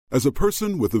As a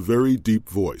person with a very deep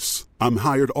voice, I'm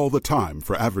hired all the time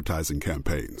for advertising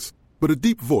campaigns. But a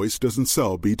deep voice doesn't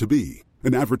sell B2B,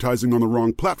 and advertising on the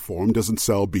wrong platform doesn't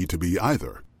sell B2B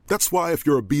either. That's why if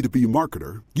you're a B2B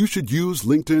marketer, you should use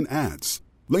LinkedIn ads.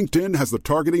 LinkedIn has the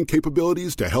targeting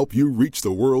capabilities to help you reach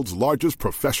the world's largest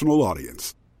professional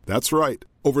audience. That's right,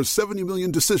 over 70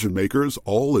 million decision makers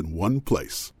all in one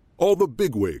place. All the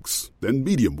big wigs, then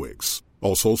medium wigs,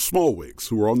 also small wigs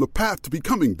who are on the path to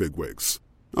becoming big wigs.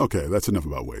 Okay, that's enough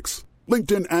about wigs.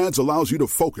 LinkedIn ads allows you to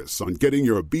focus on getting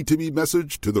your B2B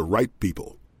message to the right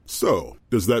people. So,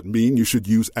 does that mean you should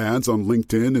use ads on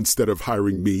LinkedIn instead of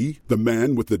hiring me, the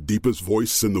man with the deepest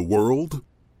voice in the world?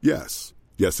 Yes.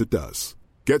 Yes, it does.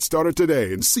 Get started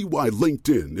today and see why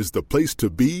LinkedIn is the place to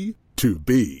be to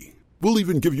be. We'll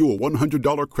even give you a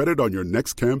 $100 credit on your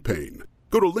next campaign.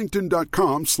 Go to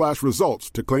linkedin.com/results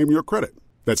to claim your credit.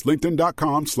 That's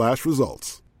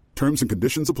linkedin.com/results. Terms and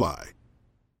conditions apply.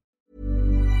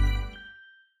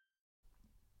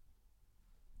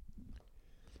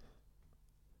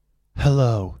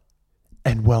 Hello,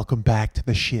 and welcome back to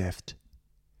The Shift.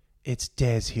 It's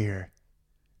Des here,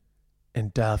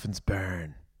 and Dolphins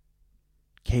burn.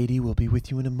 Katie will be with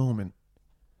you in a moment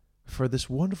for this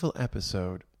wonderful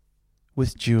episode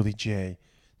with Julie J.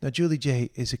 Now, Julie J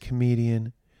is a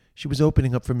comedian. She was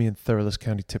opening up for me in Thurles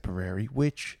County, Tipperary,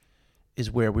 which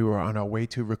is where we were on our way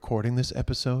to recording this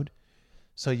episode.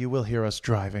 So you will hear us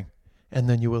driving, and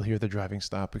then you will hear the driving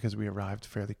stop because we arrived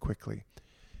fairly quickly.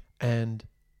 And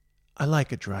I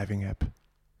like a driving app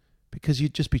because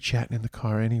you'd just be chatting in the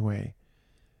car anyway.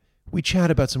 We chat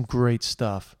about some great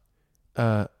stuff.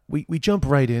 We jump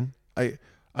right in. I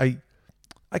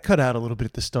cut out a little bit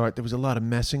at the start. There was a lot of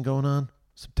messing going on,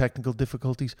 some technical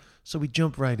difficulties. So we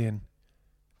jump right in.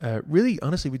 Really,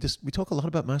 honestly, we talk a lot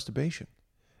about masturbation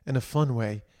in a fun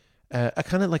way. I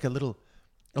kind of like a little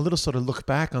sort of look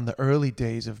back on the early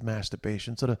days of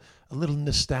masturbation, sort of a little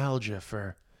nostalgia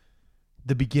for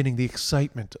the beginning, the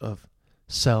excitement of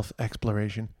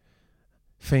self-exploration.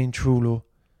 Fein trúlo,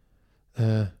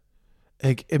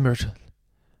 ag immert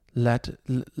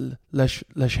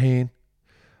leis hain.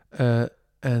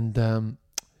 And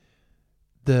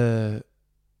the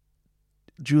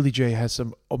Julie J has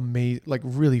some amazing, like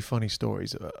really funny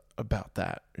stories about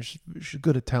that. She's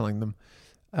good at telling them.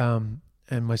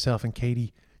 And myself and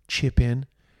Katie chip in.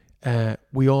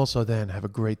 We also then have a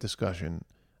great discussion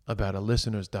about a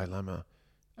listener's dilemma,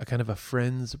 a kind of a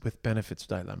friends with benefits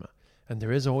dilemma. And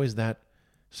there is always that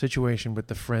situation with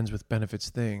the friends with benefits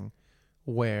thing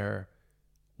where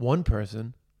one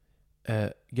person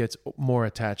gets more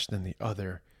attached than the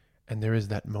other, and there is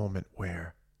that moment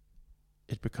where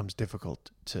it becomes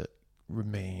difficult to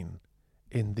remain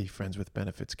in the friends with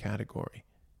benefits category.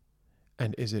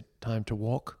 And is it time to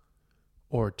walk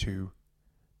or to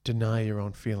deny your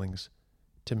own feelings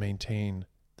to maintain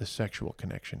the sexual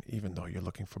connection, even though you're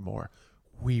looking for more?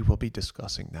 We will be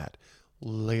discussing that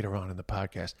later on in the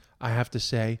podcast. I have to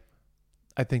say,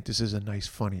 I think this is a nice,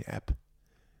 funny ep,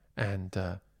 and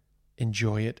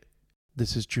enjoy it.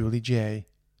 This is Julie J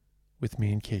with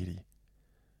me and Katie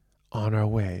on our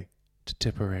way to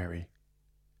Tipperary.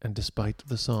 And despite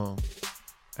the song,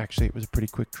 actually it was a pretty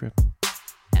quick trip.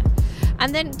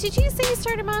 And then, did you say you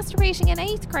started masturbating in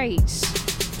 8th grade?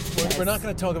 We're not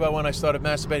going to talk about when I started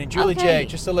masturbating. Julie J,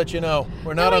 just to let you know,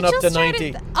 we're not on I up to just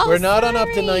 90. started- We're not on up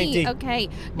to 90. Okay.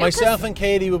 No, Myself and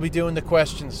Katie will be doing the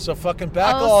questions, so fucking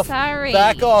back Oh, off. sorry.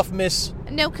 Back off, miss.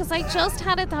 No, because I just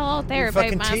had a thought there You about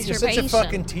fucking masturbation. You're such a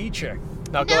fucking teacher.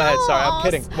 No, go No. ahead. Sorry, I'm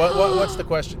kidding. What's the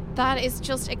question? That is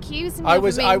just accusing me I of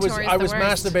was a mentor is I the was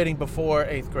worst. masturbating before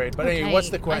 8th grade. But anyway, what's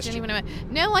the question? I don't even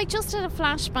know. No, I just had a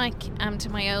flashback to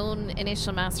my own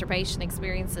initial masturbation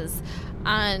experiences,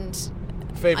 and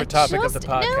Favorite topic of the no,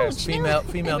 podcast: do you know-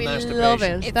 female We masturbation. love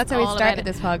it. It's That's how we all started about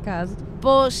this podcast.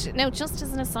 But no, just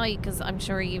as an aside, because I'm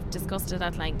sure you've discussed it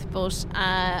at length, but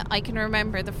I can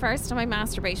remember the first time I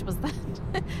masturbated was that.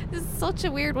 This is such a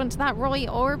weird one, to that Roy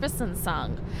Orbison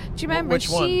song. Do you remember? Which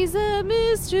one? She's a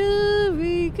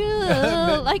mystery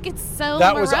girl. Like, it's so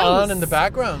That was morose. on in the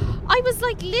background. I was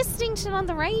like listening to it on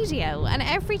the radio, and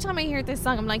every time I hear this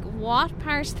song, I'm like, what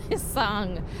part of this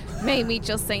song made me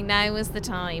just say, now is the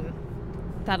time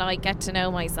that I get to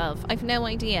know myself? I've no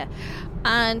idea.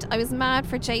 And I was mad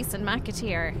for Jason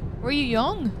McAteer. Were you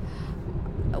young?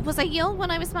 Was I young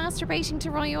when I was masturbating to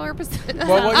Roy Orbison?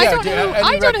 Well, I yeah, don't do you know. have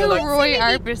any I don't know who recollection? Roy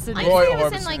I'd Orbison say is. Roy I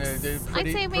was in Orbison, like, Pretty-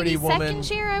 I'd say Pretty maybe Woman. second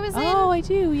year I was in. Oh, I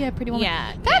do. Yeah, Pretty Woman.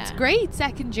 Yeah, That's yeah. great.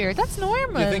 Second year. That's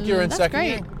normal. You think you're in That's second great.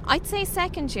 year? I'd say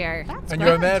second year. That's And great.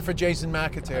 you're mad for Jason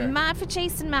McAteer. I'm mad for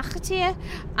Jason McAteer,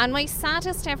 and my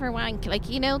saddest ever wank, like,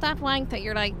 you know that wank that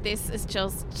you're like, this is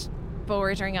just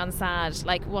bordering on sad,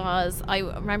 like, was, I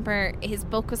remember his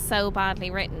book was so badly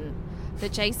written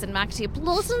that Jason McAtee,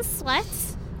 Blood and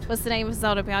Sweat was the name of his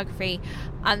autobiography,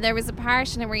 and there was a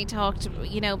part in it where he talked,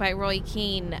 about Roy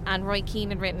Keane, and Roy Keane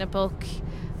had written a book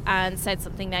and said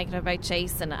something negative about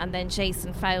Jason, and then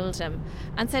Jason fouled him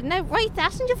and said, "Now write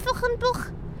that in your fucking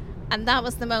book." And that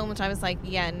was the moment I was like,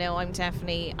 yeah, no, I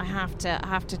have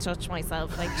to touch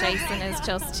myself. Like, Jason is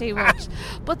just too much.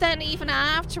 But then even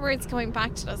afterwards, going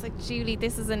back to it, I was like, Julie,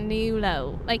 this is a new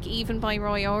low. Like, even by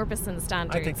Roy Orbison's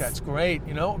standards. I think that's great.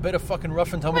 A bit of fucking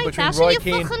rough and tumble Write between that Roy in your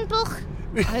Keane. fucking book.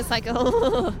 I was like,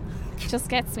 oh, just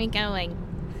gets me going.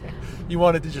 You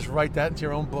wanted to just write that into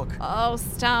your own book. Oh,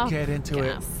 stop. Get into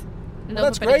it. Well,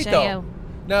 that's great, though.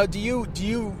 Now, do you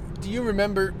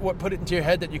remember what put it into your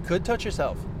head that you could touch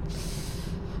yourself?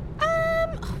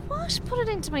 What put it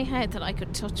into my head that I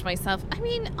could touch myself? I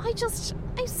mean, I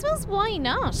suppose, why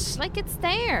not? Like, it's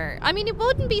there. I mean, it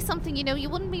wouldn't be something, you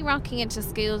wouldn't be rocking into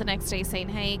school the next day saying,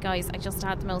 "Hey guys, I just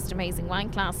had the most amazing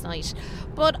wank last night."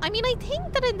 But I mean, I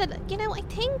think that I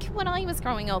think when I was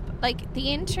growing up, like,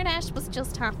 the internet was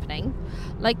just happening.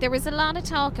 Like, there was a lot of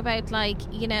talk about,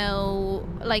 you'd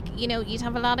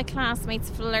have a lot of classmates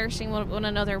flirting with one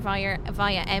another via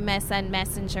MSN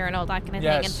Messenger and all that kind of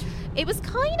thing. And it was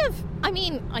kind of, I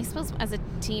mean, I suppose as a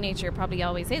teenager it probably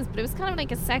always is, but it was kind of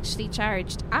like a sexually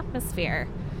charged atmosphere.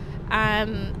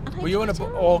 Were you in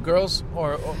all girls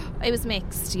or? It was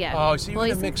mixed, yeah. Oh, so you were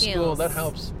in a Boys mixed and school. girls. That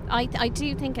helps. I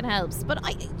do think it helps, but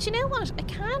do you know what? I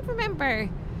can't remember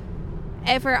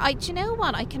ever. Do you know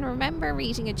what? I can remember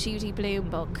reading a Judy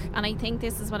Blume book, and I think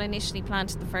this is what initially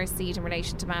planted the first seed in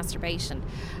relation to masturbation.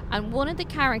 And one of the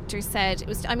characters said,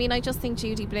 I just think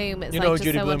Judy Blume is who just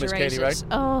Judy so Blume underrated. is, Katie, right?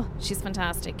 Oh, she's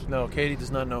fantastic. No, Katie does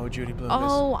not know who Judy Blume is.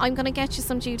 Oh, I'm going to get you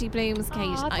some Judy Blumes,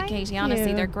 Katie.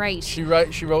 Honestly, they're great. She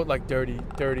wrote like dirty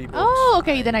books. Oh,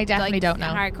 okay, then I definitely don't know.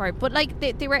 Hardcore. But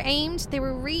they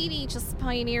were really just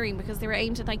pioneering, because they were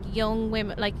aimed at young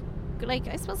women, like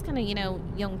I suppose kind of,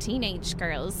 young teenage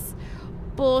girls.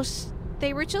 But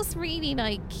they were just really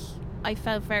I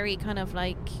felt very kind of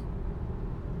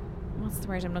what's the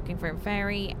word I'm looking for?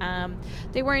 Very,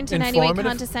 they weren't in any way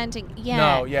condescending. Yeah.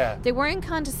 No, yeah. They weren't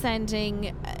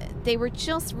condescending. They were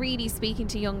just really speaking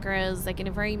to young girls, in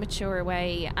a very mature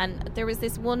way. And there was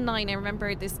this one line, I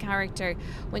remember this character,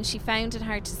 when she found it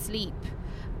hard to sleep,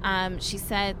 she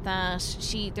said that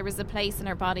there was a place in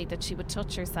her body that she would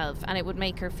touch herself and it would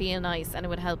make her feel nice and it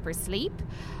would help her sleep.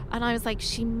 And I was like,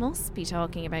 she must be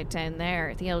talking about down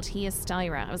there, the old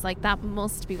hysteria. I was like, that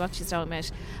must be what she's talking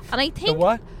about. And I think... The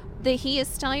what? The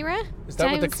hysteria. Is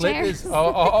that what the clip is? He's and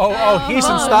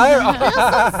styra.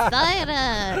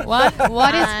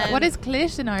 What is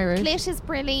clit in Irish? Clit is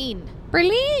brilliant.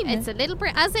 Brilliant. It's a little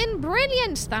as in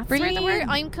brilliant. That's where the word.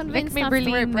 I'm convinced that's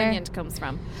the word brilliant comes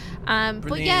from.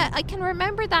 But yeah, I can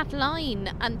remember that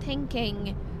line and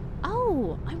thinking,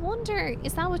 oh, I wonder,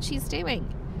 is that what she's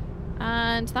doing?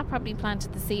 And that probably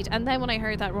planted the seed. And then when I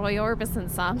heard that Roy Orbison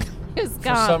song, it was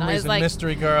gone. For some I was reason, like,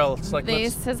 Mystery Girl. It's like,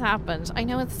 this has happened. I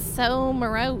know, it's so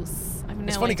morose. I have no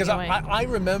It's funny because idea why. I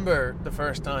remember the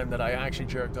first time that I actually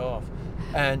jerked off,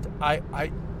 and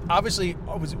I obviously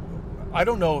I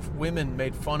don't know if women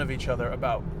made fun of each other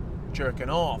about jerking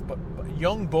off, but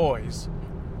young boys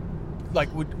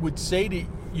would say to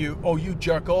you, "Oh, you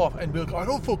jerk off," and be like, "I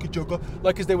don't fucking jerk off,"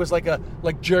 because there was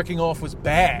jerking off was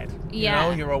bad.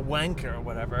 Yeah. You're a wanker or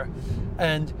whatever,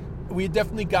 and we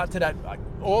definitely got to that.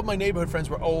 All my neighborhood friends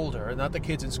were older, not the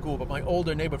kids in school, but my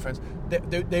older neighborhood friends.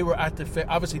 They were at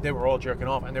obviously they were all jerking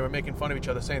off, and they were making fun of each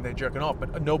other, saying they're jerking off,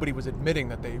 but nobody was admitting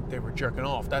that they were jerking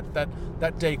off.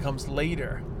 That day comes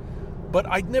later, but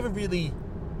I never really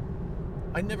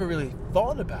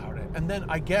thought about it. And then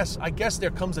I guess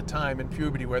there comes a time in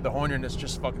puberty where the horniness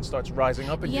just fucking starts rising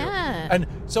up in you. Yeah. And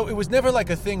so it was never a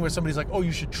thing where somebody's like, "Oh,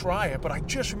 you should try it." But I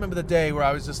just remember the day where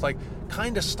I was just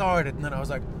kind of started, and then I was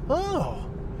like, "Oh,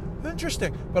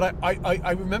 interesting." But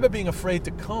I remember being afraid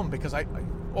to come because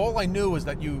all I knew was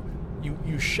that you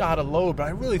shot a load, but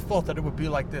I really thought that it would be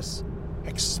like this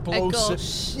explosive.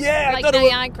 Yeah, like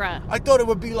Niagara. I thought it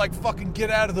would be fucking get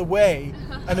out of the way,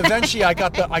 and eventually I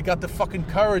got the fucking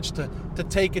courage to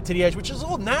take it to the edge, which is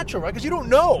all natural, right? Because you don't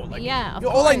know.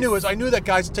 All I knew is I knew that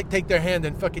guys take their hand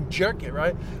and fucking jerk it,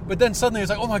 right? But then suddenly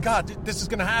it's like, oh my god, this is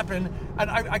gonna happen,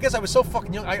 and I guess I was so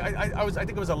fucking young. I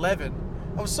think I was 11.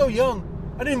 I was so young.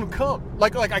 I didn't even come.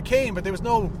 I came, but there was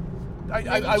no.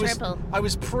 I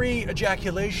was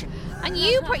pre-ejaculation. And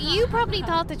you probably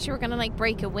thought that you were going to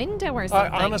break a window or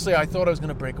something. Honestly, I thought I was going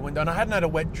to break a window, and I hadn't had a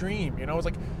wet dream. It was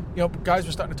guys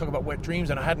were starting to talk about wet dreams,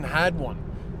 and I hadn't had one.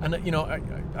 And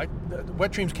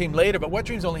wet dreams came later, but wet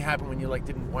dreams only happen when you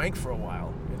didn't wank for a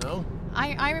while.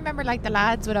 I remember like the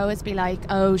lads would always be like,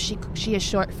 oh, she has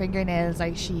short fingernails,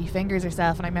 like she fingers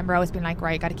herself, and I remember always being like,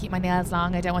 right, I got to keep my nails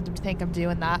long, I don't want them to think I'm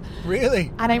doing that.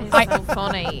 Really? And It's so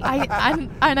funny.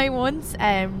 I once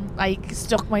like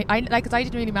stuck my because I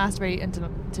didn't really masturbate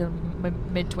until my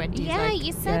mid-20s. Yeah, like,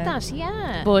 you said that.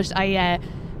 Yeah. But I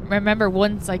remember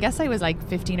once, I guess I was like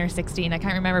 15 or 16, I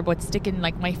can't remember, but sticking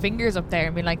like my fingers up there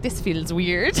and being like, this feels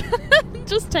weird.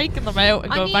 Just taking them out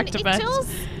and going back to bed.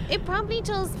 It probably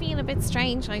does feel a bit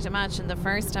strange, I'd imagine, the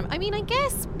first time. I mean, I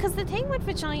guess, because the thing with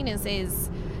vaginas is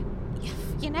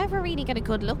you never really get a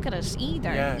good look at it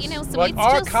either. Yes. You know, so like it's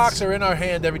our just, cocks are in our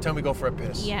hand every time we go for a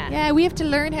piss. Yeah, we have to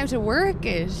learn how to work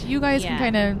it. You guys can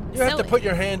kind of... You have to put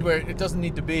your hand where it doesn't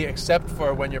need to be, except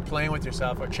for when you're playing with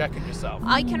yourself or checking yourself.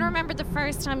 I can remember the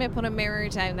first time I put a mirror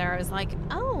down there, I was like,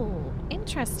 oh,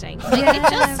 interesting. Like, it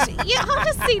just,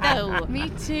 honestly though.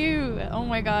 Me too. Oh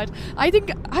my God. I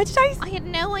think, I had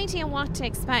no idea what to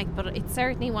expect, but it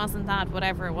certainly wasn't that,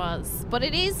 whatever it was. But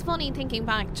it is funny thinking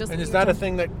back. And is that a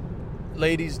thing that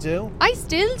ladies do? I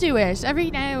still do it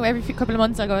every couple of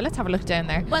months. I go, let's have a look down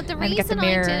there. Well, the reason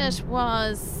I did it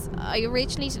was I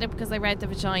originally did it because I read the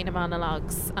vagina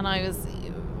monologues, and I was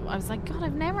like, God,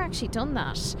 I've never actually done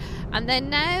that. And then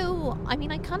now, I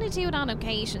mean, I kind of do it on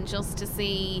occasion just to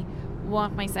see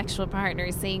what my sexual partner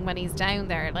is seeing when he's down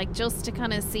there, like just to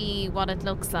kind of see what it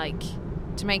looks like,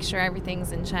 to make sure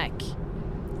everything's in check.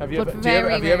 Have you ever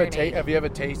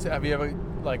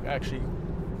like actually?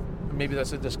 Maybe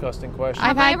that's a disgusting question.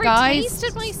 I've had guys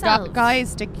tasted myself?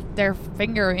 Guys stick their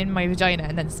finger in my vagina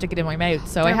and then stick it in my mouth.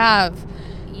 So I have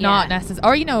not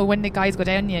necessarily. Or when the guys go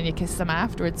down you and you kiss them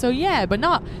afterwards. So yeah, but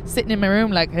not sitting in my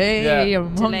room like, hey,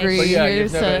 I'm hungry. But yeah, you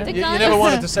never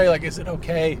wanted to say like, is it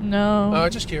okay? No. Oh,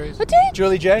 just curious. I did.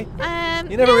 Julie J?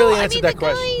 You never really answered that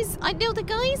question. I know the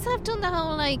guys have done the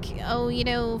whole like,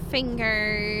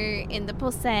 finger in the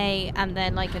pussy and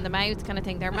then like in the mouth kind of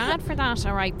thing. They're mad for that,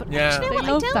 all right. But yeah. I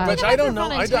don't think I don't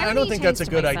know. I don't think that's a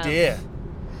good idea.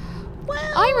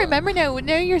 Well, I remember now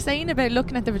you're saying about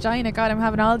looking at the vagina. God, I'm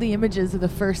having all the images of the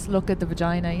first look at the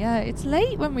vagina. Yeah, it's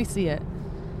late when we see it.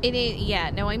 It is,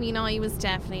 yeah. No, I mean, I was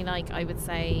definitely like, I would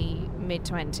say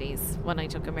mid-20s when I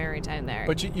took a mirror down there.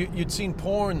 But you'd seen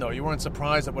porn, though. You weren't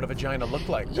surprised at what a vagina looked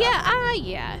like.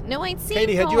 Yeah. No, I'd seen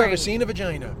Katie, porn. had you ever seen a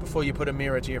vagina before you put a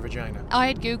mirror to your vagina? I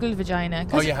had Googled vagina.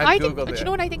 Oh, you had Googled it. Do you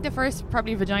know what I think the first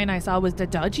probably vagina I saw was the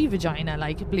dodgy vagina,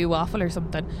 like Blue Waffle or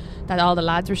something, that all the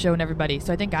lads were showing everybody.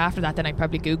 So I think after that, then I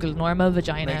probably Googled normal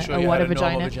vagina. Make sure or you what had a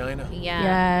vagina. normal vagina.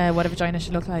 Yeah, what a vagina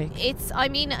should look like. It's, I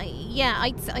mean,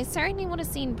 I certainly would have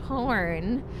seen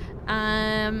porn.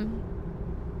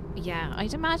 Yeah,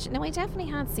 I'd imagine. No, I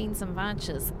definitely had seen some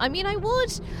vaginas. I mean, I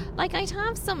would, like, I'd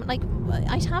have some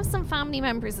family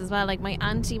members as well. Like, my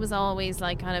auntie was always,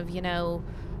 like, kind of,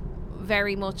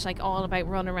 very much, like, all about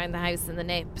running around the house in the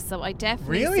nip. So I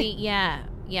definitely see, yeah,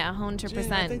 100%.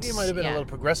 Gee, I think there might have been a little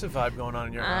progressive vibe going on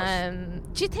in your house.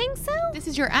 Do you think so? This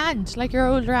is your aunt, like your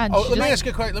older aunt. Oh, let me ask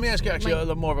you actually a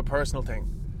little more of a personal thing.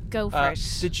 Go for it.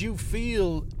 Did you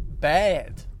feel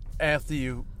bad after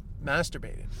you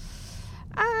masturbated?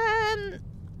 I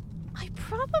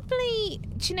probably,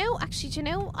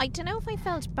 I don't know if I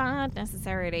felt bad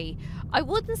necessarily. I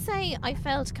wouldn't say I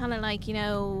felt kind of like,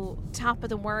 top of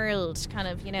the world, kind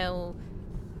of,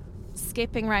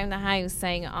 skipping around the house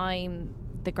saying I'm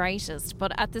the greatest.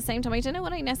 But at the same time, I don't know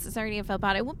what I necessarily felt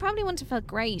bad. I probably wouldn't have felt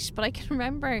great, but I can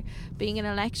remember being in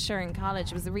a lecture in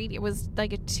college. It was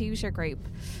like a tutor group.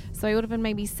 So I would have been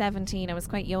maybe 17. I was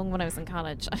quite young when I was in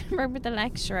college. I remember the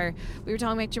lecturer, we were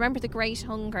talking about, do you remember The Great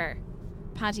Hunger?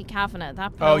 Paddy Kavanagh,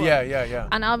 that poem. Oh, yeah.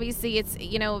 And obviously it's,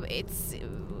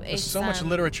 There's so much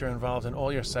literature involved in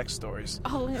all your sex stories.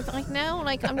 Oh, I know.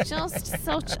 Like, I'm just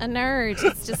such a nerd.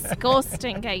 It's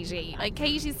disgusting, Katie. Like,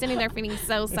 Katie's sitting there feeling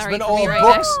so sorry for me right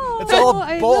now. It's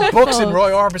all books in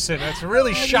Roy Orbison. It's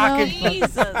really shocking.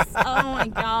 Jesus. Oh, my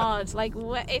God. Like,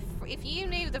 if you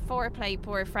knew the foreplay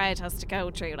poor Fred has to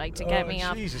go through, like, to get me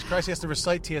up. Jesus Christ, he has to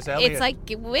recite T.S. Eliot. It's like,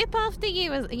 whip off the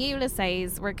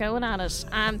Ulysses. We're going at it.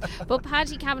 But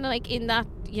Paddy Kavanagh, like, in that,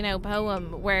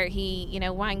 poem where he,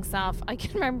 wanks off, I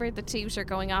can remember the tutor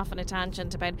going off on a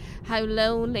tangent about how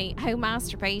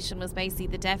masturbation was basically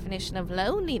the definition of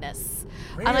loneliness.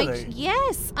 Really?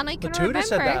 Yes, and I can remember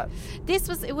said that.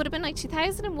 It would have been like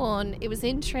 2001. It was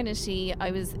in Trinity.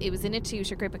 It was in a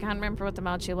tutor group. I can't remember what the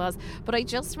module was, but I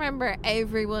just remember remember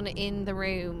everyone in the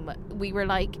room, we were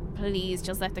like, please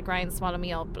just let the ground swallow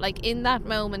me up. Like in that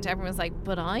moment, everyone was like,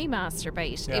 but I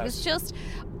masturbate. It was just,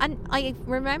 and I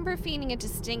remember feeling a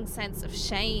distinct sense of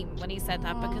shame when he said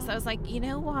that, because I was like, you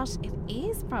know what? It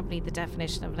is probably the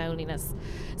definition of loneliness.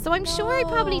 So I'm sure I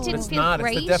probably didn't feel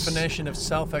great. It's the definition of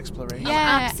self-exploration.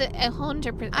 Yeah.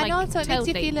 100%. And also it totally. makes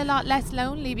you feel a lot less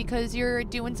lonely because you're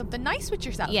doing something nice with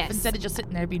yourself instead of just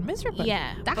sitting there being miserable.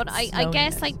 Yeah. But I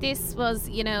guess like this was,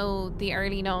 you know, the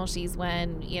early noughties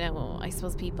when, you know, I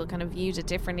suppose people kind of viewed it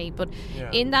differently. But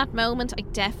in that moment, I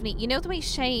definitely, you know, the way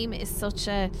shame is such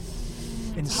a...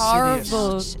 It's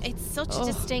horrible. It's such a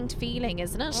distinct feeling,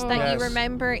 isn't it? That you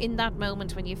remember in that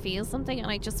moment when you feel something.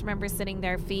 And I just remember sitting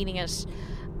there feeling it.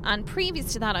 And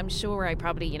previous to that, I'm sure I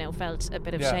probably, you know, felt a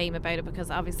bit of shame about it, because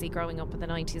obviously growing up in the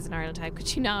 90s in Ireland, how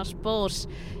could you not? But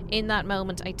in that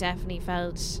moment, I definitely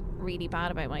felt really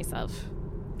bad about myself.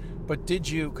 But did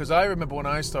you, because I remember when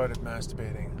I started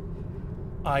masturbating,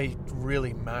 I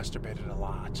really masturbated a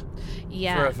lot.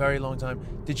 Yeah. For a very long time.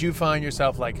 Did you find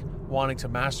yourself like wanting to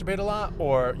masturbate a lot,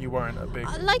 or you weren't a big...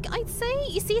 like I'd say,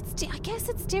 you see, I guess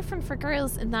it's different for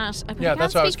girls in that. I can't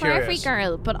that's speak for every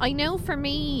girl, but I know for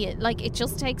me, like it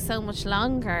just takes so much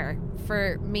longer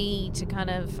for me to kind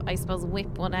of, I suppose,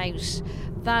 whip one out,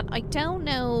 that I don't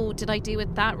know, did I do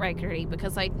it that regularly,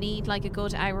 because I'd need like a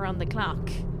good hour on the clock.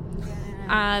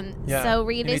 So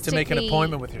realistically, you need to make an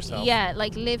appointment with yourself. Yeah,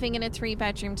 like living in a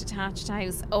 3-bedroom detached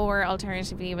house, or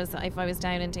alternatively, if I was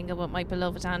down in Dingle with my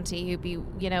beloved auntie, who'd be,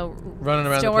 you know, running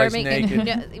around the place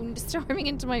naked, storming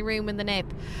into my room in the nip,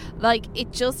 like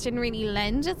it just didn't really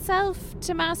lend itself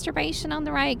to masturbation on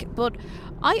the reg. But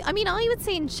I mean, I would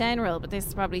say in general, but this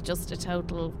is probably just a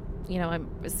total, you know,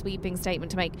 a sweeping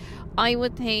statement to make. I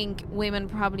would think women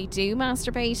probably do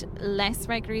masturbate less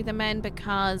regularly than men,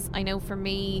 because I know for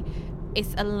me,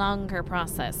 it's a longer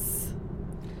process.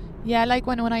 Yeah, like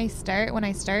when I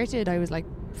started, I was like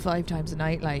 5 times a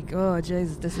night, like, oh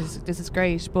Jesus, this is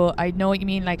great. But I know what you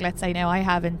mean. Like, let's say now I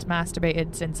haven't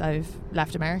masturbated since I've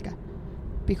left America,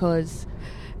 because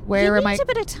where am I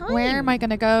going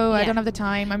to go? I don't have the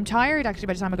time. I'm tired actually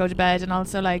by the time I go to bed, and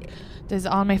also like there's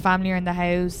all my family are in the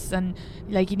house, and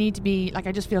like you need to be like,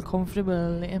 I just feel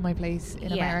comfortable in my place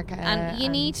in America, and you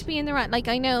need to be in the right, like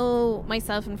I know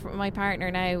myself and my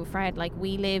partner now, Fred, like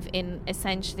we live in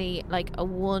essentially like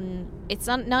it's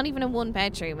not even a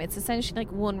 1-bedroom, it's essentially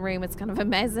like one room, it's kind of a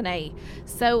mezzanine,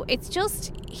 so it's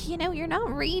just, you know, you're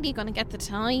not really going to get the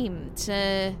time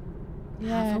to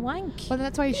have a wank. Well,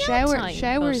 that's why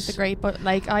shower is the great. But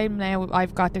like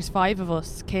there's 5 of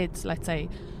us kids, let's say,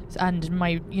 and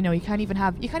you know, you can't even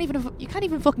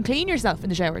fucking clean yourself in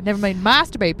the shower. Never mind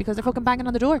masturbate, because they're fucking banging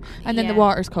on the door, and then the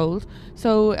water's cold.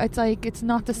 So it's like, it's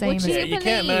not the same. You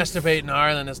can't masturbate in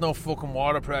Ireland. There's no fucking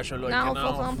water pressure. Like, no, you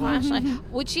know. fucking pressure.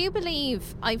 Would you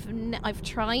believe I've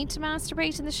tried to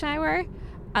masturbate in the shower,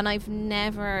 and I've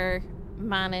never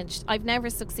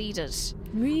succeeded.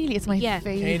 Really? It's my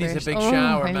favourite. Katie's a big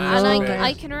shower man. And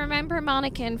I can remember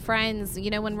Monica and Friends, you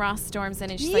know, when Ross storms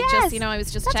in and she's like, just, you know, I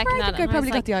was just checking that. I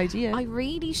probably got the idea. I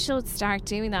really should start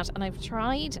doing that, and I've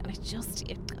tried,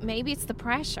 and maybe it's the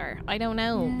pressure. I don't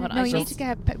know. Yeah. But you need to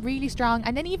get really strong,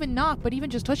 and then even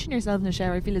just touching yourself in the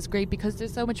shower, I feel is great, because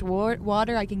there's so much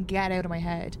water I can get out of my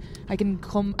head. I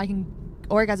can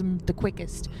orgasm the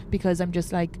quickest, because I'm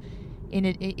just like,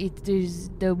 there's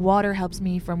the water helps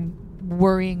me from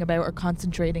worrying about or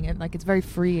concentrating, and like it's very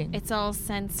freeing. It's all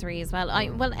sensory as well.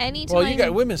 Anytime. Well, you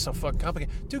got women so fucking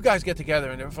complicated. 2 guys get together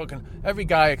and they're fucking. Every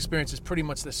guy experiences pretty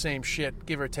much the same shit,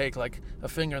 give or take, like a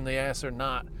finger in the ass or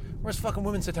not. Whereas fucking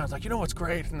women sit down, it's like, you know what's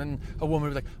great, and then a woman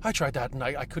would be like, I tried that and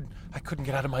I couldn't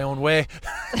get out of my own way.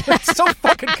 It's so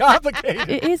fucking complicated.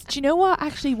 It is. Do you know what?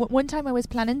 Actually, one time I was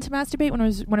planning to masturbate when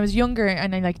I was younger,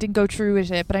 and I like didn't go through with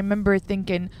it. But I remember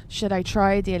thinking, should I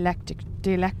try the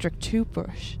electric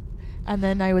toothbrush? And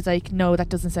then I was like, no, that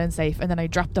doesn't sound safe. And then I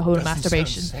dropped the whole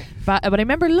masturbation. But I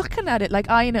remember looking at it, like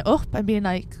eyeing it up and being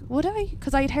like, would I?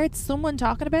 Because I had heard someone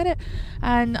talking about it,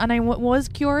 and I was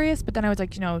curious. But then I was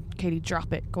like, you know, Katie,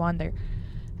 drop it. Go on there.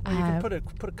 You can put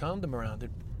a condom around it.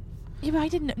 Yeah, but I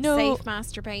didn't know. Safe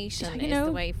masturbation is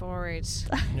the way forward.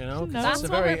 You know, that's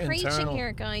what we're preaching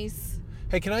here, guys.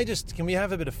 Hey, can we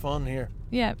have a bit of fun here?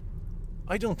 Yeah.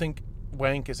 I don't think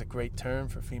wank is a great term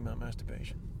for female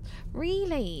masturbation.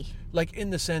 Really? Like,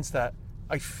 in the sense that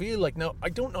I feel like, now, I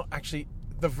don't know, actually,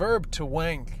 the verb to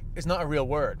wank is not a real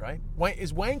word, right?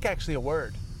 Is wank actually a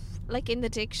word? Like in the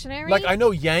dictionary? Like, I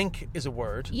know yank is a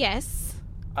word. Yes.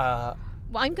 Well,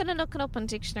 I'm going to look it up on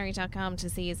dictionary.com to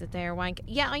see, is it there, wank?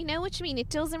 Yeah, I know what you mean. It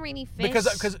doesn't really fit.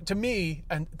 Because to me,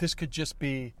 and this could just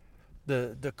be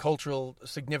the cultural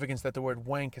significance that the word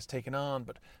wank has taken on,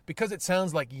 but because it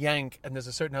sounds like yank and there's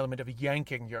a certain element of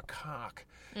yanking your cock,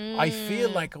 I feel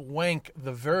like wank,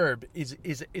 the verb, is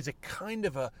a kind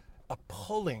of a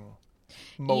pulling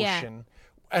motion.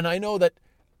 And I know that,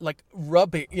 like,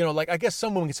 rubbing, like, I guess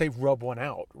some women can say rub one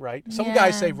out, right? Some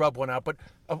guys say rub one out, but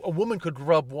a woman could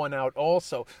rub one out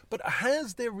also. But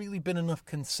has there really been enough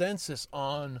consensus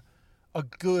on a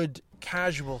good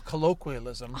casual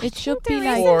colloquialism it should be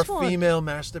like for female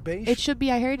masturbation? It should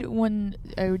be. I heard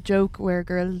a joke where a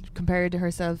girl compared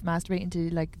herself masturbating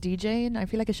to like DJing. I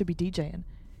feel like it should be DJing,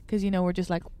 because we're just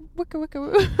like wicka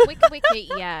wicka wicka,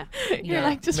 yeah. You're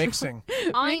like just mixing.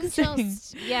 I'm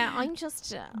just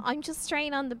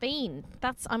straight on the bean.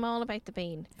 I'm all about the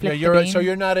bean. Yeah,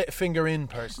 you're not a finger in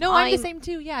person. No, I'm the same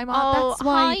too. Yeah, I'm all. That's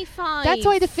why. High five. That's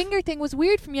why the finger thing was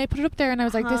weird for me. I put it up there and I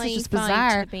was like, this is just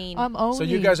bizarre. I'm only. So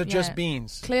you guys are just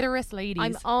beans. Clitoris ladies.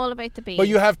 I'm all about the bean. But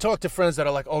you have talked to friends that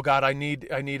are like, oh God, I need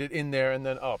it in there and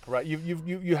then up, right?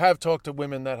 You have talked to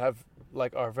women that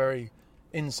are very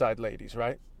inside ladies,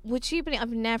 right? Would you believe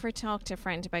I've never talked to a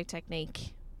friend about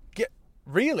technique?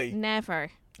 Really?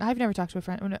 Never. I've never talked to a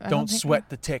friend. Don't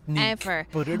sweat the technique. Ever.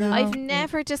 No. I've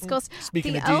never discussed.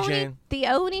 Speaking of DJing. The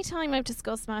only time I've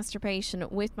discussed masturbation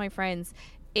with my friends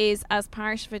is as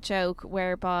part of a joke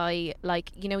whereby,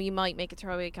 like, you might make a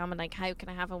throwaway comment like, how can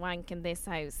I have a wank in this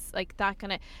house? Like, that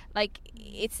kind of, like,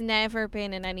 it's never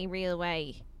been in any real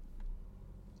way.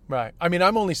 Right. I mean,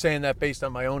 I'm only saying that based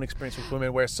on my own experience with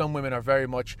women, where some women are very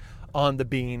much on the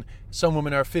bean, some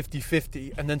women are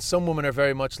 50-50, and then some women are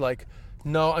very much like,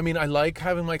 no, I mean, I like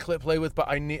having my clit play with, but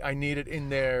I need it in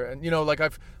there. And like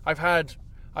I've had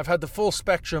the full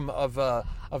spectrum of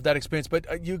that experience.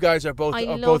 But you guys are both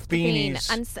both beanies.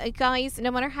 And guys,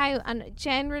 no matter how, and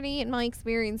generally in my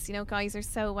experience, guys are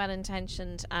so well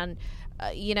intentioned, and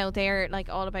they're like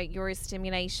all about your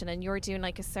stimulation, and you're doing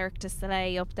like a Cirque du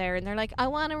Soleil up there, and they're like, I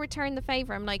want to return the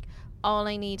favor. I'm like, all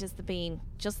I need is the bean,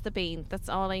 just the bean. That's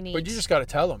all I need. But you just got to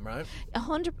tell them, right?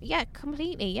 100, yeah,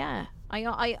 completely, yeah.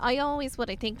 I always would.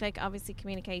 I think, like, obviously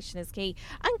communication is key,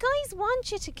 and guys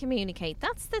want you to communicate.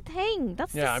 That's the thing.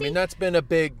 I mean,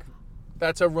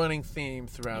 that's a running theme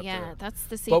throughout. Yeah, that's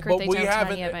the secret but they don't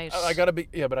tell you about. I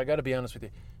gotta be honest with you.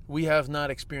 We have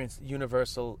not experienced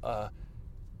universal.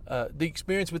 The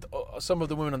experience with some of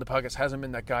the women on the podcast hasn't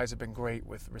been that guys have been great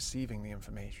with receiving the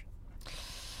information.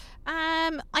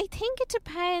 I think it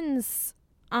depends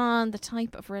on the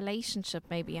type of relationship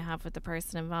maybe you have with the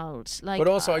person involved. Like, but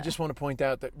also, I just want to point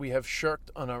out that we have shirked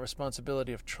on our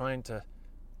responsibility of trying to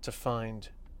find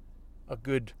a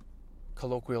good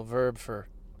colloquial verb for.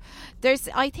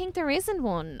 I think there isn't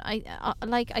one. I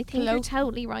think you're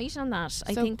totally right on that.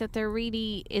 I think that there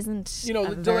really isn't.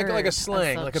 Like a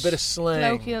slang, like a bit of slang.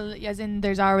 Colloquial, as in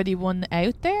there's already one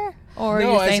out there, or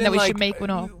you're saying that we should make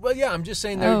one up. Well, yeah, I'm just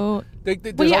saying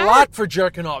there's a lot for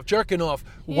jerking off,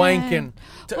 wanking,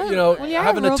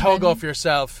 having a tug off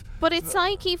yourself. But it's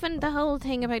like even the whole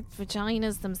thing about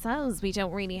vaginas themselves. We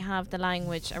don't really have the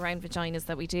language around vaginas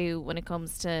that we do when it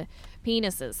comes to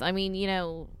penises. I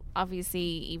mean, obviously,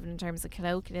 even in terms of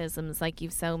colloquialisms, like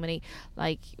you've so many,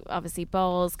 like obviously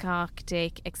balls, cock,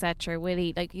 dick, etc.,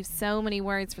 willy, like you've so many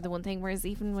words for the one thing, whereas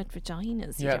even with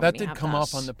vaginas, you don't that really did come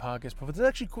up on the podcast, but there's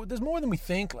actually there's more than we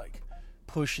think, like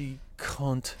pushy,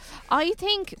 cunt. I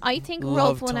think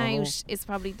rub one out is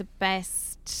probably the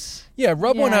best. Yeah,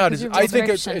 rub one out is. I think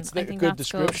it's a good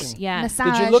description. Good. Yeah.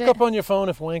 Massage did you look up on your phone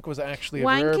if wank was actually a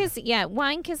verb?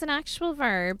 Wank is an actual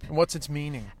verb. And what's its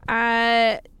meaning?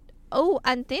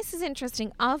 And this is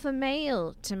interesting. Of a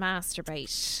male to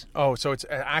masturbate. Oh, so it's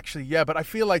actually, yeah, but I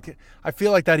feel like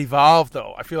that evolved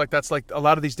though. I feel like that's like a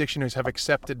lot of these dictionaries have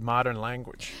accepted modern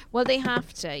language. Well, they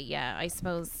have to, yeah, I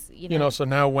suppose. So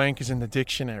now wank is in the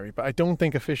dictionary, but I don't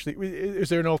think officially. Is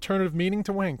there an alternative meaning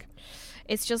to wank?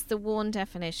 It's just the one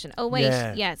definition. Oh wait,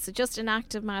 yeah. So just an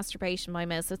act of masturbation by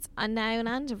male. So it's a noun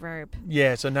and a verb.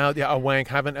 Yeah. So now, a wank,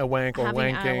 having a wank or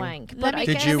wanking. A wank.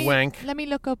 Did you wank? Let me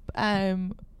look up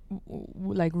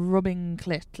like rubbing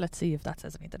clit. Let's see if that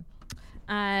says anything.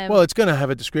 Well, it's going to have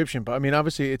a description, but I mean,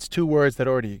 obviously, it's two words that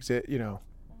already exist. You know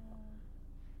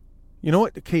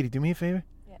what, Katie? Do me a favor.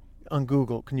 Yeah. On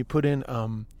Google, can you put in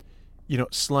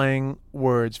slang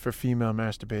words for female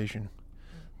masturbation?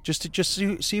 Just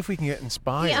see if we can get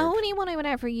inspired. The only one I would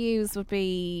ever use would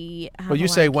be. Well, you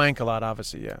say wank a lot,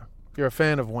 obviously, yeah. You're a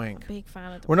fan of wank. Big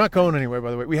fan of. We're not going anywhere,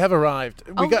 by the way. We have arrived.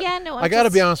 I got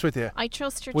to be honest with you. I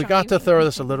trust your. We got to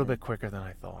Thurles a little bit quicker than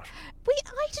I thought.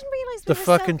 I didn't realize the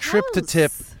fucking trip to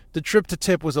tip. The trip to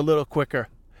tip was a little quicker,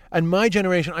 And my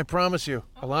generation, I promise you,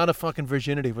 a lot of fucking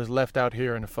virginity was left out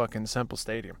here in the fucking Semple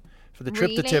Stadium. For the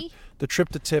trip to tip, the trip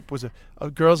to tip was a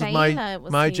girls of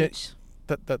my gen.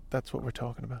 That's what we're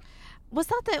talking about. Was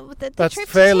that the that's trip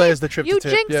Fela to is the trip to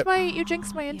tip. You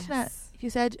jinxed my internet. Yes. You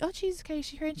said, "Oh, Jesus,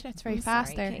 Katie, your internet's very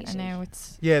fast there," Katie. and now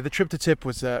it's The trip to tip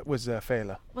was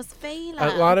Fela. Was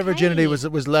Fela. A lot of virginity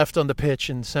was left on the pitch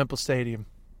in Semple Stadium.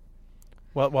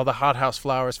 While the hothouse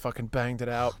flowers fucking banged it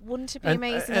out. Wouldn't it be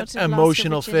amazing to have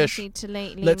emotional lost your fish. virginity to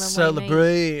Lima Let's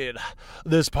celebrate.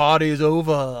 This party's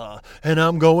over and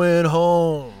I'm going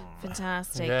home.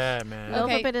 Fantastic. Yeah, man. Love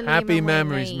a bit of Happy Lima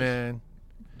memories, Wayne. man.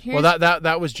 Here's Well,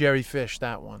 that was Jerry Fish.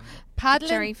 That one. paddling.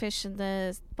 Jellyfish and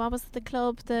what was the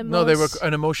club? No, they were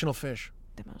an emotional fish.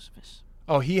 The mud fish.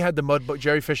 Oh, he had the mud bug.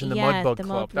 Jerry Fish and the Yeah, Mudbug the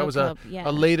Club. Mudbug That was Club, yeah.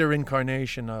 a later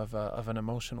incarnation of an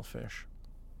emotional fish.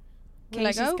 Will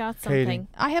I Katie's go? got Katie. something.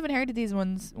 I haven't heard of these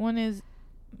ones. One is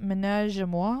Ménage à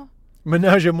moi,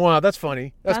 Menage a moi. That's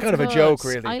funny. That's kind of a good. joke,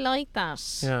 really. I like that.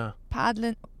 Yeah.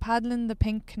 paddling the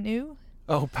pink canoe,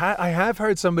 Oh, I have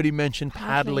heard somebody mention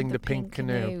paddling the pink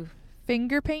canoe.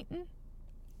 finger painting,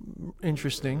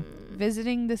 Interesting.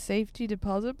 visiting the safety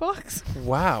deposit box.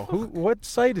 Wow. What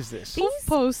site is this?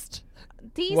 Post.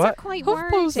 These What? are quite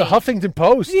HuffPost. wordy. The Huffington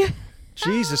Post. Yeah.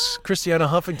 Jesus, Christiana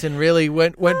Huffington really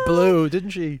went blue, didn't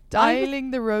she?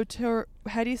 Dialing the rotor.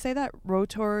 How do you say that?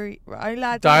 Rotary.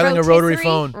 Dialing a rotary rotisserie?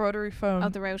 phone. Rotary phone. Oh,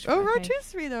 the rotary. Oh, okay.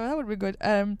 rotisserie though. That would be good.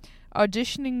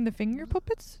 Auditioning the finger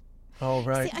puppets. Oh,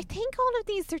 right. See, I think all of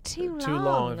these are too long. Too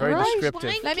long, very Right. descriptive.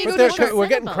 Why Let me keep go But to it the we're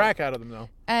getting syllable? crack out of them,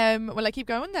 though. Will I keep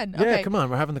going then? Yeah, Okay. come on.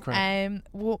 We're having the crack.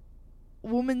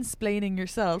 Woman-splaining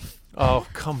yourself. Oh,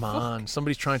 come on.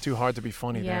 Somebody's trying too hard to be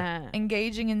funny Yeah.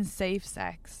 Engaging in safe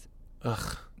sex. there.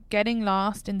 Ugh. Getting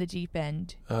lost in the deep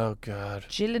end. Oh, God.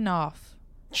 Jilling off.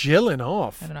 Jilling I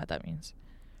off. don't know what that means.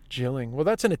 Jilling. Well,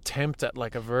 that's an attempt at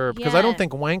like a verb. Because I don't Yeah.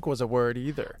 think wank was a word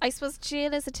either. I suppose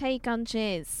Jill is a take on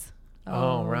jizz,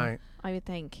 Oh, right. I would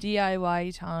think.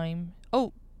 DIY time.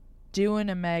 Oh, doing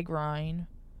a Meg Ryan.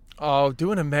 Oh,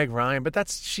 doing a Meg Ryan. But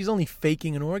she's only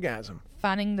faking an orgasm.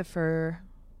 Fanning the fur.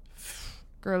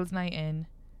 Girls' night in.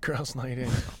 Girls' night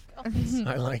in.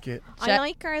 I like it. I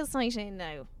like Girls' Night In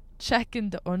now. Checking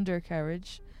the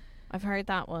undercarriage. I've heard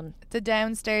that one. The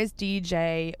downstairs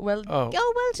DJ. Well, Oh.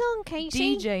 Oh, well done,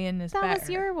 Katie. DJing is That better. was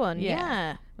your one,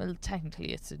 yeah. Well,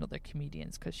 technically it's another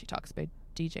comedian's because she talks about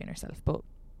DJing herself, but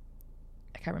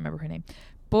I can't remember her name.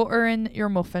 Buttering your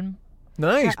muffin.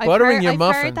 Nice. I've Buttering your I've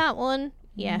muffin. heard that one.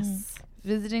 Yes.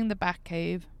 Visiting the back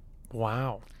cave.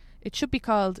 Wow. It should be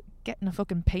called getting a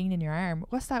fucking pain in your arm.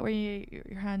 What's that where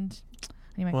your hand...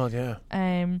 Anyway. Well, yeah.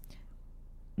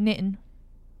 Knitting.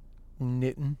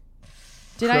 Knitting.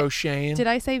 Did Crocheting.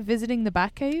 I say visiting the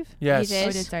back cave? Yes. You did. Oh,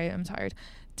 I did. Sorry, I'm tired.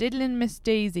 Diddling Miss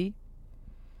Daisy.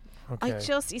 Okay. I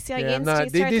just, you see, I Yeah,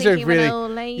 instantly start these are thinking really, of an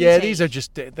old lady. yeah, these are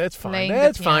just, that's fine. Playing the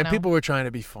That's fine. piano. People were trying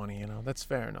to be funny, you know. That's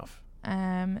fair enough.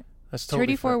 That's totally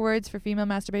 34 fair. words for female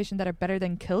masturbation that are better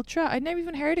than kiltra. I'd never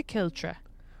even heard of kiltra.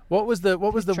 What was the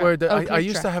Kiltra. word that I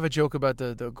used Kiltra. to have a joke about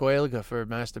the goelga for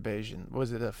masturbation.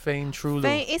 Was it a fein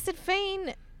trulu? Is it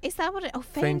fein? Is that what it? Oh,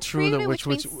 Fein fein trulu, trulu, which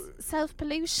which- means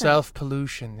self-pollution.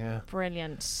 Self-pollution, yeah.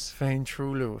 Brilliant. Fein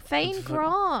trulu. Fein It's-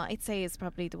 gra, I'd say, is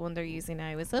probably the one they're using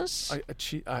now, is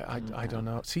it? I don't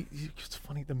know. See, it's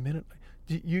funny. The minute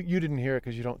you didn't hear it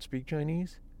because you don't speak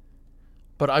Chinese,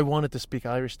 but I wanted to speak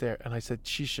Irish there, and I said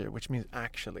 "chishe," which means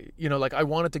actually. You know, like I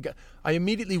wanted to get. I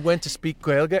immediately went to speak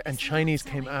Gaeilge, and Chinese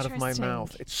so came out of my interesting.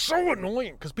 mouth. It's so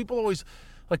annoying because people always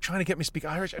like trying to get me to speak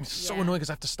Irish, and it's so Yeah. annoying because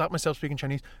I have to stop myself speaking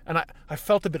Chinese. And I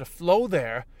felt a bit of flow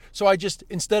there, so I just,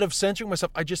 instead of censoring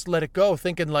myself, I just let it go,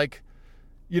 thinking like,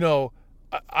 you know,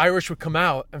 Irish would come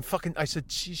out, and fucking I said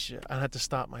 "chishe," and I had to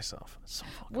stop myself. It's so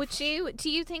fucking Do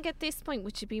you think at this point,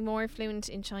 would you be more fluent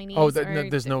in Chinese? Oh, or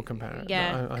there's no comparison.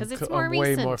 Yeah, No, because it's I'm more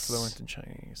way recent. more fluent in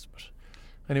Chinese. But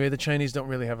anyway, the Chinese don't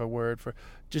really have a word for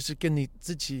just 跟你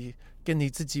自己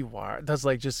玩. That's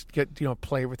like just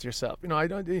play with yourself. You know, I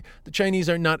don't. The Chinese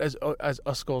are not as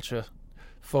culture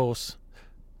fos.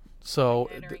 So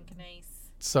it's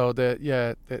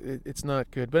not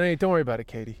good. But anyway, don't worry about it,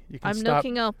 Katie. You can I'm stop.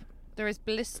 looking up. There is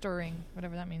blistering,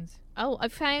 whatever that means. Oh, I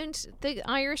found the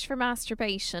Irish for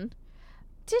masturbation.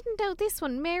 Didn't know this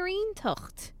one,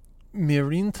 Maríntocht,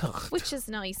 Maríntocht. which is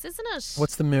nice, isn't it?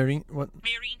 What's the Marine? What?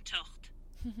 Maríntocht.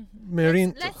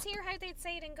 Maríntocht. Let's hear how they'd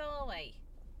say it in Galway.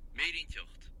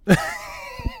 Maríntocht.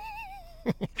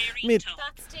 Maríntocht.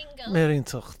 That's Dingle.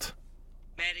 Maríntocht.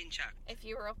 If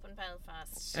you were up in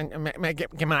Belfast.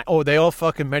 They all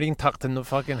fucking marrying tucked in the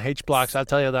fucking H blocks. I'll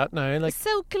tell you that now. Like,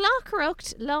 so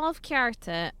Glockerucht, Love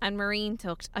Carta, and Marine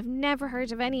Tucked. I've never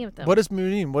heard of any of them. what is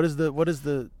marine? What is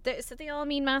the? So they all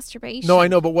mean masturbation. No, I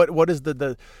know, but what is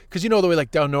the? Because you know the way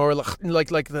like down north, like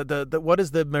the what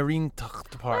is the marine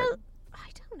tucked part? Well, I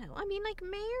don't know. I mean, like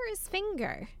Mare is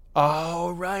finger.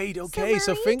 Oh right, okay.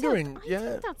 So fingering, I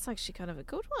think that's actually kind of a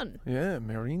good one. Yeah,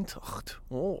 marine tucht.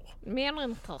 Oh.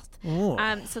 Marine Tucked. Oh.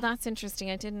 So that's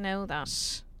interesting. I didn't know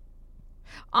that.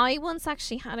 I once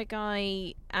actually had a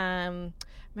guy.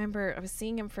 Remember, I was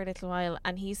seeing him for a little while,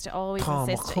 and he used to always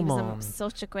insist. He was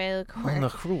such a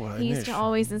Gaeilgeoir. He used to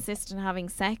always insist on having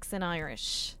sex in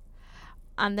Irish.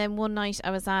 And then one night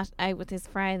I was out with his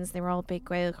friends. They were all big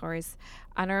Gaeilgeoirs,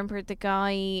 and I remember the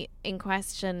guy in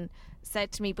question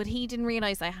said to me, but he didn't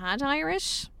realise I had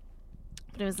Irish.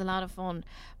 But it was a lot of fun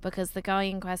because the guy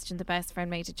in question, the best friend,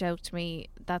 made a joke to me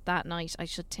that night I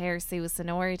should tear Suas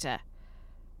Sonorda,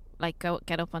 like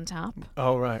get up on top.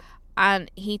 Oh right.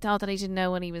 And he thought that I didn't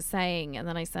know what he was saying, and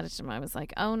then I said it to him. I was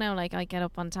like, "Oh no, like I get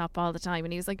up on top all the time,"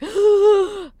 and he was like,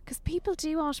 "Because people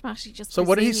do automatically just." So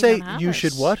what did he say? You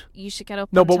should what? You should get up.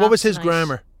 No, on but top what was his tonight.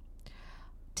 grammar?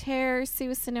 Tear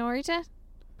Suas Sonorda,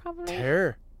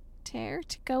 probably. Tear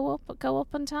to go up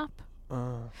on top.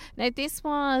 Now this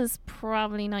was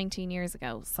probably 19 years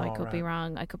ago, so I could be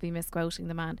wrong. I could be misquoting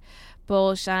the man,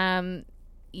 but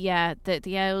yeah,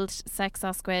 the old sex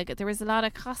osqueg. There was a lot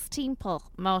of costume-pull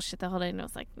mosh at the whole, and I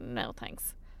was like, no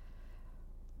thanks.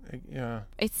 Yeah,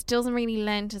 it doesn't really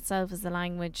lend itself as a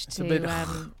language it's to. A bit,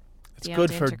 it's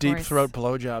good for deep throat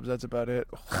blowjobs. That's about it.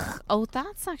 Oh,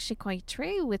 that's actually quite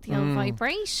true with the old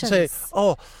vibrations. Say,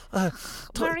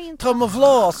 Tom of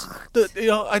loss.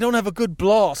 I don't have a good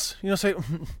bloss. Say,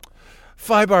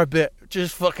 5-bar bit.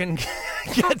 Just fucking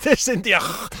get this into you.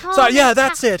 Sorry, yeah,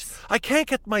 that's it. I can't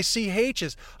get my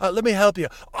CHs. Let me help you.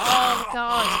 Oh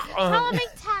God.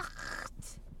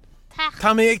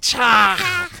 Tommy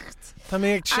Tacht. And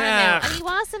he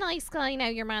was a nice guy. Now,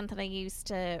 your man that I used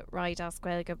to ride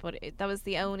Osquelga, but that was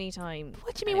the only time.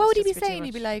 What do you mean? What would he be saying?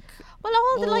 He'd be like, well,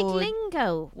 all the like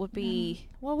lingo would be.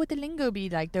 What would the lingo be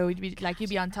like though? He'd be like, you'd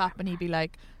be on top, and he'd be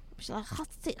like,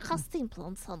 costume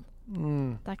plants on.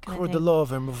 That kind of thing. The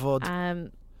love him before. Oh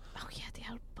yeah, the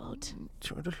old bud.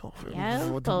 The love him.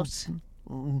 Yeah, bud.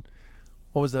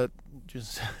 What was that?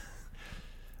 Just.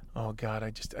 Oh God,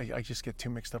 I just get too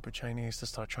mixed up with Chinese to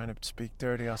start trying to speak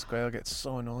dirty Osqueil. It's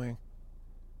so annoying.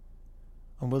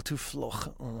 And we'll too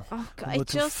floch. Oh God, it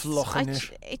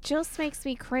just makes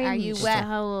me cringe. Are you wet?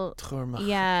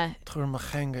 Yeah.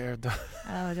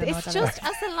 It's just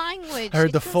as a language.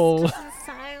 Heard the full.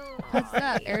 What's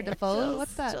that? Air the full?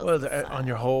 What's that? Well, on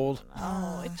your hold.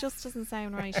 Oh, it just doesn't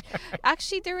sound right.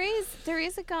 Actually, there is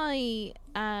a guy.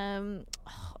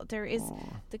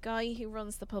 The guy who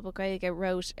runs the Public Gaeilge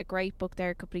wrote a great book there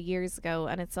a couple of years ago,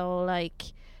 and it's all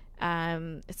like,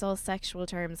 it's all sexual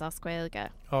terms Osqueilge.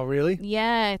 Oh, really?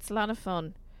 Yeah, it's a lot of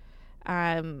fun.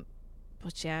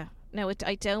 But yeah, no,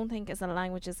 I don't think as the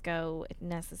languages go, it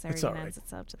necessarily lends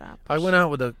itself to that. I went out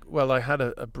with I had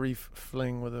a brief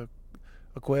fling with a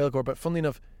Gaeilgeoir, but funnily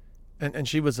enough, and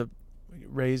she was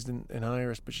raised in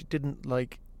Irish, but she didn't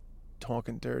like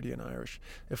talking dirty in Irish.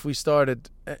 If we started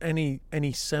any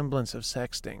semblance of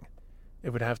sexting,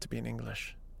 it would have to be in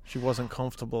English. She wasn't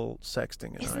comfortable sexting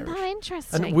in Irish. Isn't that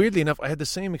interesting? And weirdly enough, I had the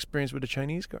same experience with a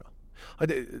Chinese girl.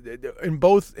 In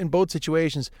both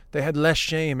situations, they had less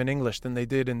shame in English than they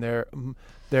did in their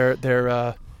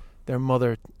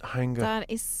mother Hanga. That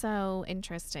is so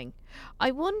interesting.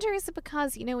 I wonder, is it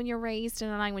because, when you're raised in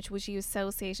a language, was you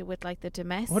associated with like the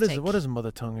domestic? What is mother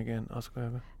tongue again,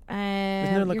 Oscar?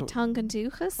 Your tongue and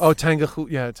duchas? Oh, Tangachu,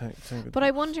 yeah. But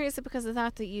I wonder, is it because of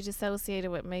that you'd associate it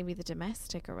with maybe the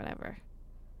domestic or whatever?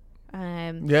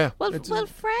 Yeah. Well,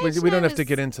 Fred. We don't have to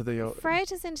get into the.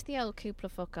 Fred is into the old Kupla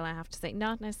fuckle, I have to say.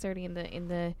 Not necessarily in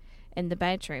the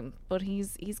bedroom, but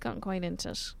he's gotten quite into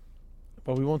it.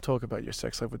 Well, we won't talk about your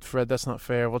sex life with Fred. That's not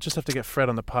fair. We'll just have to get Fred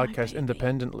on the podcast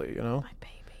independently, My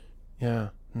baby. Yeah,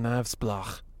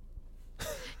 Navsblach.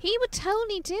 He would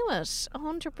totally do it.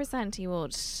 100% he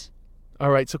would. All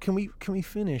right, so can we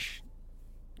finish?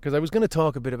 Because I was going to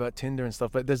talk a bit about Tinder and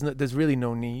stuff, but there's really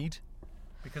no need.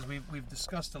 Because we've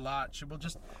discussed a lot.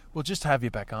 We'll just have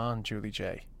you back on, Julie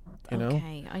J.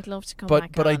 Okay, I'd love to come back on.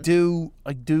 But I do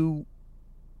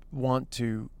want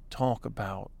to talk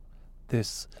about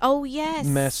this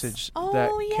message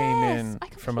that came in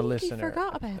from a listener.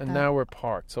 Forgot about that. Now we're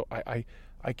parked, so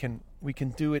we can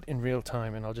do it in real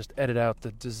time, and I'll just edit out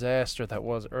the disaster that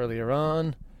was earlier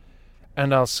on,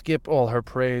 and I'll skip all her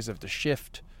praise of the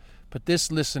shift. But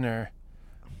this listener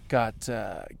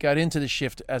got into the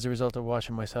shift as a result of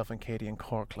watching myself and Katie in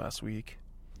Cork last week.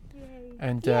 Yay.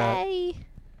 And Yay.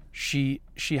 she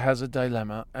has a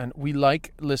dilemma, and we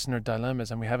like listener dilemmas,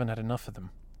 and we haven't had enough of them.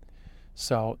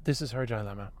 So this is her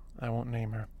dilemma. I won't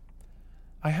name her.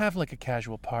 I have like a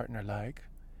casual partner, like.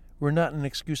 We're not in an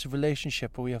exclusive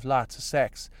relationship, but we have lots of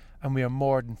sex, and we are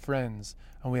more than friends,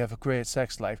 and we have a great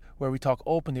sex life where we talk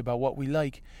openly about what we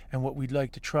like and what we'd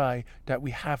like to try that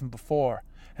we haven't before.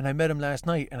 And I met him last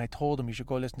night, and I told him he should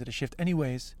go listen to the shift.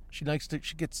 Anyways, she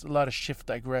gets a lot of shift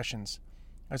digressions.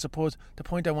 I suppose the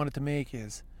point I wanted to make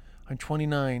is, I'm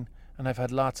 29, and I've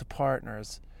had lots of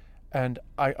partners, and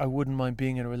I wouldn't mind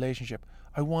being in a relationship.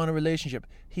 I want a relationship.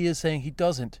 He is saying he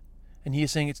doesn't, and he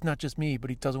is saying it's not just me, but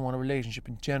he doesn't want a relationship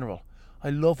in general. I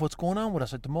love what's going on with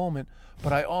us at the moment,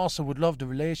 but I also would love the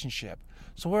relationship.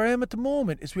 So where I am at the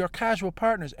moment is we are casual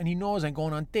partners, and he knows I'm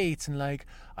going on dates, and like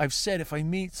I've said, if I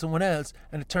meet someone else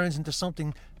and it turns into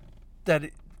something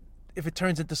if it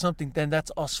turns into something, then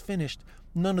that's us finished.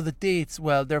 None of the dates,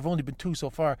 well, there have only been 2 so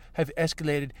far, have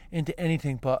escalated into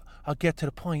anything, but I'll get to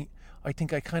the point. I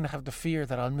think I kind of have the fear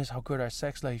that I'll miss how good our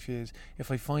sex life is if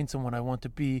I find someone I want to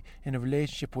be in a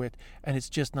relationship with and it's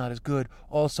just not as good.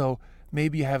 Also,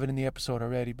 maybe you have it in the episode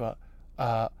already, but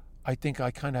I think I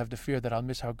kind of have the fear that I'll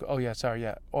miss how good. Oh, yeah, sorry,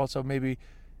 yeah. Also, maybe,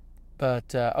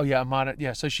 but, I'm on it.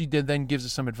 Yeah, so she then gives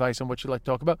us some advice on what she'd like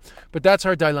to talk about. But that's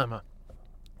her dilemma.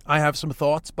 I have some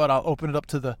thoughts, but I'll open it up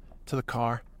to the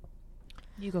car.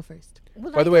 You go first.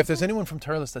 Well, By the way, if there's anyone from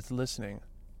Thurles that's listening,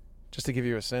 just to give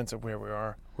you a sense of where we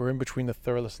are, we're in between the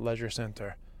Thurles Leisure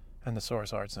Centre and the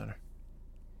Source Arts Centre.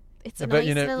 It's a nice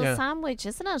little sandwich,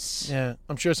 isn't it? Yeah,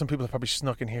 I'm sure some people have probably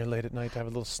snuck in here late at night to have a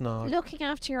little snog. Looking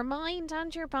after your mind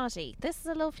and your body. This is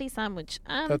a lovely sandwich.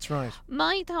 That's right.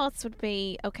 My thoughts would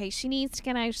be, okay, she needs to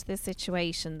get out of this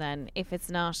situation then, if it's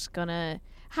not gonna...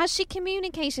 Has she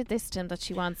communicated this to him that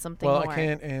she wants something more? Well, I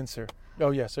can't answer.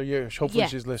 Oh, yeah, so hopefully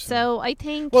she's listening. So I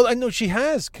think... Well, I know she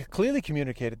has clearly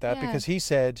communicated that because he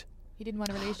said... He didn't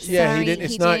want a relationship. Yeah, he didn't.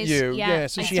 It's not you. Yeah,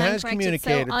 so she has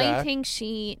communicated that. I think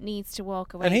she needs to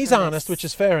walk away. And he's honest, which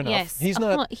is fair enough. Yes. He's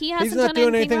not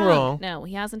doing anything wrong. No,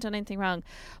 he hasn't done anything wrong.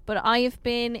 But I have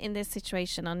been in this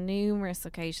situation on numerous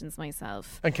occasions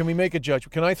myself. And can we make a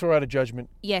judgment? Can I throw out a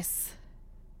judgment? Yes.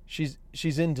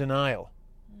 She's in denial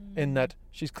in that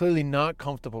she's clearly not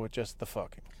comfortable with just the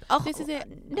fucking. Oh, this is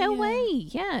it. No way.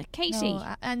 Yeah, Katie.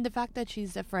 No, and the fact that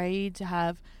she's afraid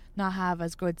to not have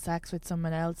as good sex with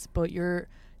someone else, but you're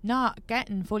not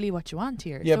getting fully what you want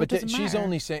here. Yeah, so but she's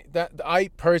only saying that. I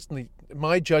personally,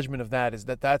 my judgment of that is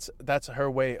that's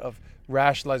her way of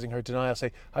rationalizing her denial.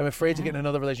 Say, I'm afraid to get in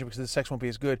another relationship because the sex won't be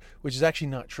as good, which is actually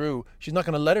not true. She's not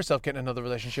going to let herself get in another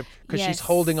relationship because she's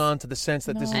holding on to the sense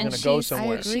that this is going to go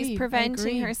somewhere. I agree. She's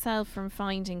preventing herself from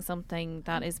finding something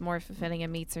that is more fulfilling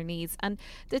and meets her needs. And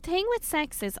the thing with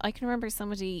sex is, I can remember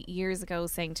somebody years ago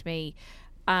saying to me,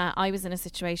 I was in a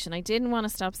situation, I didn't want to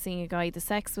stop seeing a guy, the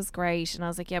sex was great, and I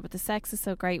was like, yeah, but the sex is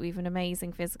so great, we have an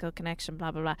amazing physical connection,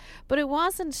 blah blah blah, but it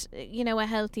wasn't, a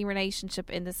healthy relationship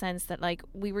in the sense that, like,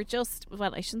 we were just,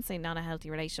 well, I shouldn't say not a healthy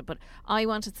relationship, but I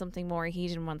wanted something more, he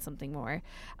didn't want something more.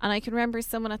 And I can remember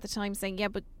someone at the time saying, yeah,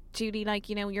 but Judy, like,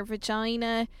 your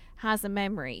vagina has a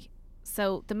memory,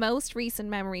 so the most recent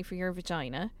memory for your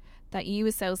vagina that you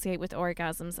associate with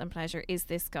orgasms and pleasure is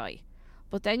this guy.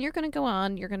 But then you're going to go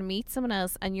on, you're going to meet someone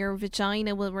else, and your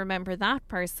vagina will remember that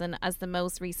person as the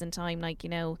most recent time, like,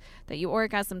 that you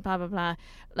orgasmed, blah, blah, blah.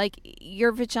 Like,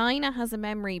 your vagina has a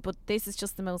memory, but this is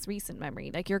just the most recent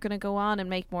memory. Like, you're going to go on and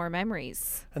make more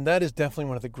memories. And that is definitely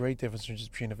one of the great differences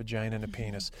between a vagina and a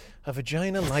penis. A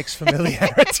vagina likes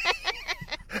familiarity.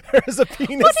 Whereas a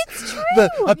penis, but it's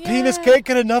true. A penis can't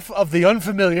get enough of the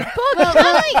unfamiliar.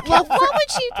 But what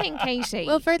would you think, Katie?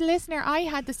 Well, for the listener, I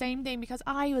had the same thing because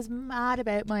I was mad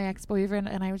about my ex-boyfriend,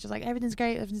 and I was just like, everything's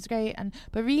great,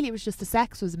 but really it was just the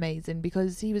sex was amazing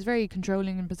because he was very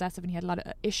controlling and possessive, and he had a lot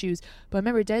of issues. But I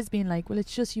remember Des being like, well,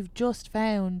 it's just you've just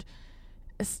found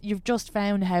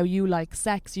how you like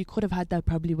sex. You could have had that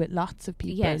probably with lots of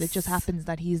people. Yes. It just happens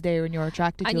that he's there and you're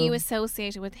attracted to him. And you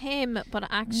associate it with him, but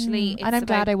actually it's and I'm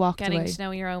glad I walked getting away. to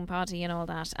know your own body and all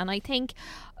that. And I think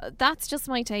that's just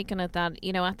my take on it, that,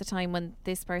 at the time when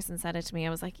this person said it to me,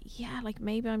 I was like, yeah, like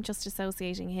maybe I'm just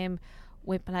associating him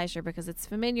with pleasure because it's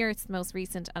familiar, it's the most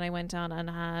recent. And I went on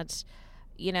and had...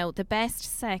 the best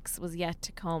sex was yet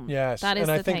to come. Yes, that is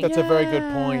and I the think thing. that's a very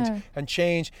good point. And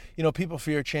change, people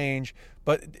fear change,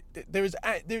 but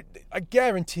I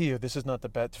guarantee you this is not the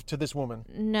best, to this woman.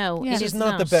 No, yeah. it This is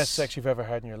not the best sex you've ever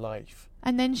had in your life.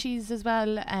 And then she's as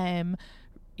well,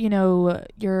 you know,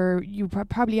 you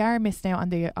probably are missing out on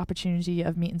the opportunity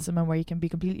of meeting someone where you can be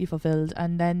completely fulfilled,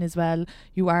 and then as well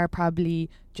you are probably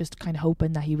just kind of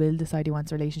hoping that he will decide he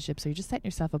wants a relationship, so you're just setting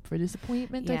yourself up for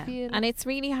disappointment. I feel, and it's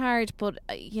really hard, but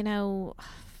you know,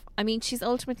 I mean, she's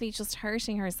ultimately just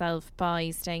hurting herself by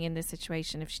staying in this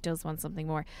situation if she does want something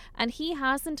more. And he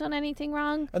hasn't done anything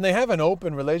wrong. And they have an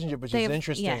open relationship, which is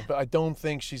interesting. But I don't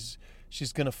think she's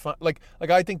going to find... Like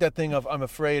I think that thing of, I'm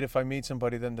afraid if I meet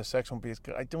somebody, then the sex won't be as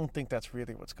good. I don't think that's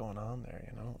really what's going on there,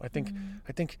 you know? I think,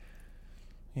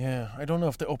 I don't know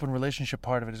if the open relationship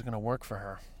part of it is going to work for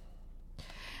her.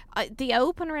 The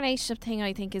open relationship thing,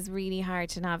 I think, is really hard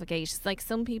to navigate. It's like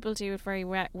some people do it very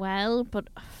well, but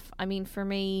I mean, for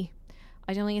me,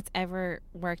 I don't think it's ever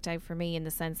worked out for me, in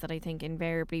the sense that I think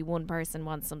invariably one person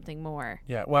wants something more.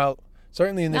 Yeah, well,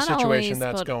 certainly in this Not situation, always,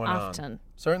 that's but going often. on.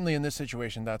 Certainly in this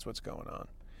situation, that's what's going on.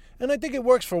 And I think it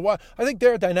works for a while. I think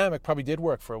their dynamic probably did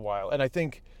work for a while. And I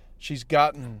think she's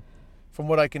gotten, from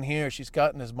what I can hear, she's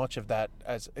gotten as much of that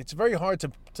as... It's very hard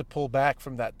to pull back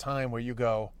from that time where you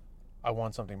go, I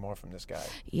want something more from this guy.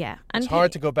 Yeah. And it's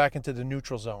hard to go back into the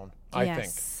neutral zone, I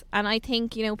think. And I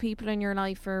think, you know, people in your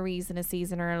life for a reason, a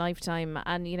season, or a lifetime.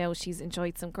 And, you know, she's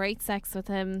enjoyed some great sex with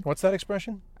him. What's that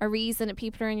expression? A reason.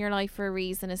 People are in your life for a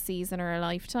reason, a season, or a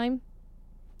lifetime.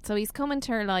 So he's come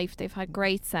into her life. They've had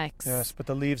great sex. Yes, but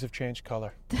the leaves have changed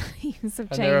colour. The leaves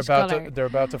have changed colour. They're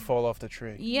about to fall off the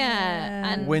tree.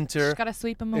 Yeah. And winter gotta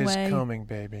sweep them away. Is coming,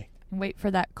 baby. Wait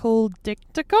for that cold dick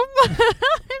to come.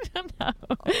 I don't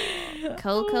know.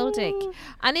 Cold dick.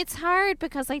 And it's hard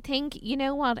because I think, you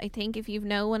know what? I think if you've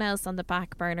no one else on the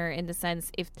back burner, in the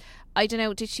sense, if, I don't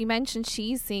know, did she mention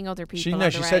she's seeing other people?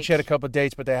 She said she had a couple of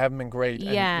dates, but they haven't been great.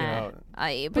 Yeah.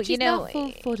 And, you know, but you she's know, not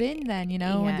full foot in then, you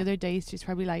know, and the other days she's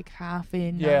probably like half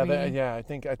in. Yeah, I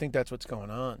think that's what's going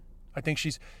on. I think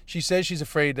she says she's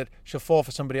afraid that she'll fall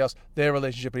for somebody else, their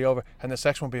relationship will be over, and the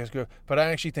sex won't be as good. But I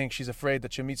actually think she's afraid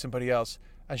that she'll meet somebody else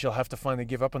and she'll have to finally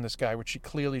give up on this guy, which she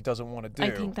clearly doesn't want to do.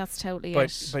 I think that's totally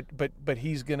it. But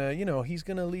he's gonna, you know, he's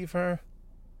gonna leave her.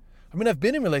 I mean, I've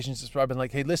been in relationships where I've been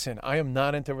like, hey, listen, I am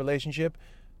not into a relationship,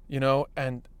 you know,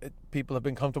 and people have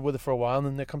been comfortable with it for a while, and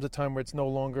then there comes a time where it's no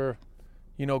longer,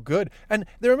 you know, good. And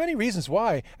there are many reasons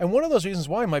why, and one of those reasons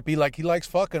why might be like he likes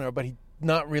fucking her, but he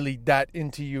not really that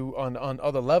into you on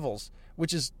other levels,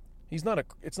 which is it's not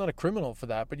a criminal for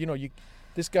that, but you know,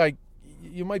 this guy,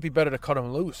 you might be better to cut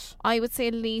him loose. I would say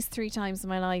at least 3 times in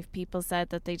my life people said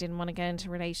that they didn't want to get into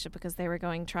a relationship because they were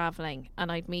going travelling,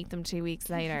 and I'd meet them 2 weeks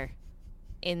later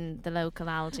in the local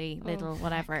Aldi, Lidl,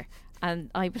 whatever,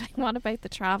 and I'd be like, what about the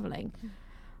travelling?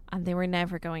 And they were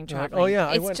never going travelling. Like, oh yeah,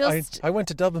 I went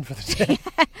to Dublin for the day.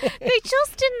 They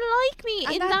just didn't like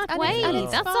me in that way.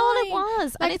 That's all it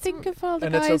was. Like, and think of all the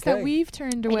guys that we've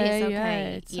turned away. It is okay. Yeah,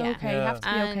 it's okay. You have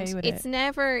to be okay with it. It's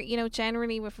never, you know,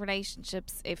 generally with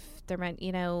relationships, if they're meant,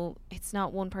 you know, it's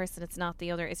not one person, it's not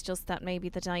the other. It's just that maybe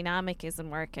the dynamic isn't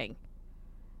working.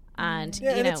 And you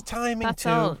and know, it's timing too.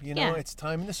 All. You know, it's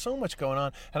timing. There's so much going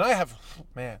on, and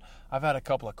I've had a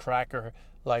couple of cracker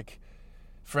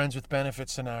friends with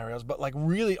benefits scenarios, but like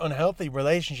really unhealthy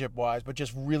relationship wise, but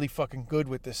just really fucking good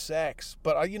with the sex.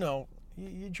 But you know,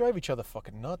 you drive each other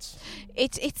fucking nuts.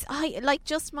 I like,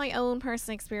 just my own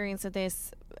personal experience of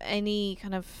this. Any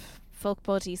kind of fuck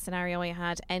buddy scenario I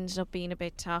had ended up being a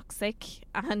bit toxic,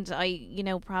 and I, you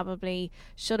know, probably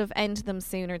should have ended them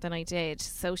sooner than I did.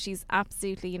 So she's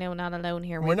absolutely, you know, not alone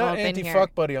here. We're not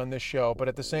anti-fuck buddy on this show, but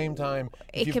at the same time,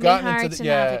 it can be hard to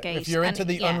navigate. If you're into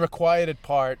the unrequited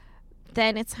part,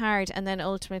 then it's hard, and then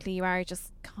ultimately you are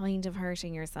just kind of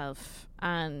hurting yourself,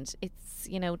 and it's,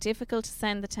 you know, difficult to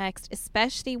send the text,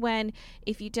 especially when,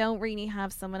 if you don't really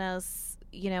have someone else,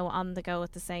 you know, on the go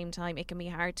at the same time, it can be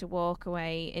hard to walk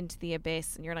away into the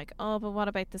abyss, and you're like, oh, but what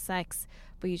about the sex?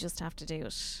 But you just have to do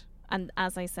it. And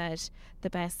as I said, the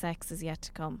best sex is yet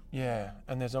to come. Yeah,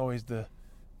 and there's always the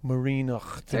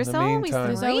Marinocht in the meantime.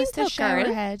 There's always the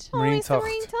showerhead. Always the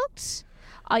Marinocht.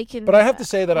 But I have to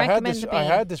say that I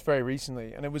had this very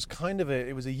recently, and it was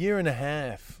it was a year and a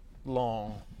half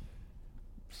long,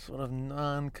 sort of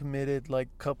non-committed, like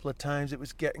couple of times it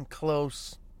was getting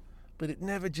close, but it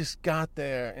never just got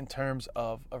there in terms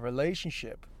of a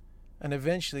relationship. And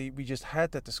eventually we just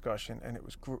had that discussion, and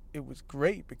it was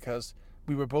great because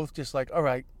we were both just like, all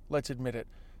right, let's admit it.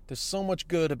 There's so much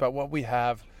good about what we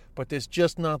have, but there's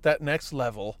just not that next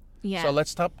level. Yeah. So let's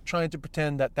stop trying to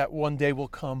pretend that one day will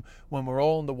come when we're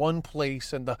all in the one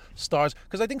place and the stars.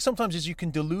 Because I think sometimes you can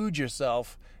delude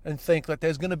yourself and think that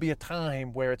there's going to be a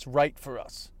time where it's right for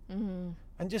us. Mm-hmm.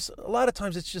 And just a lot of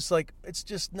times it's just like, it's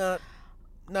just not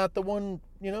the one,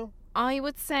 you know? I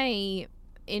would say,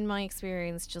 in my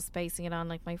experience, just basing it on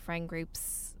like my friend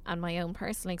groups and my own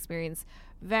personal experience,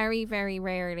 very, very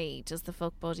rarely does the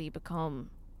fuck buddy become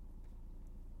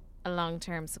a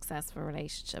long-term successful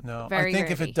relationship. No, very I think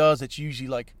rarely. if it does, it's usually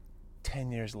like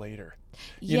 10 years later.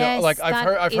 You Yes, know, like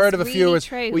I've heard of a few.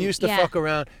 We used to fuck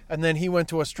around, and then he went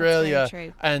to Australia,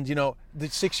 and you know,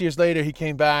 6 years later he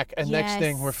came back, and next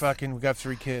thing we got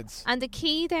 3 kids. And the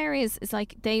key there is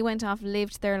like they went off,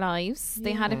 lived their lives.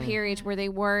 They had a period where they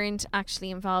weren't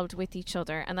actually involved with each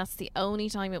other, and that's the only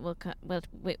time it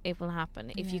will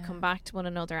happen if you come back to one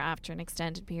another after an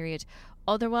extended period.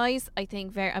 Otherwise, I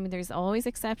think there's always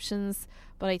exceptions,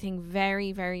 but I think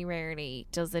very, very rarely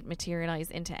does it materialize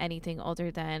into anything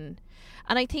other than.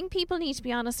 And I think people need to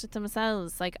be honest with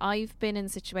themselves. Like, I've been in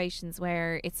situations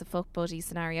where it's a fuck buddy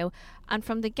scenario, and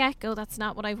from the get-go, that's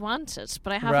not what I've wanted.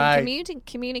 But I haven't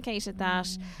communicated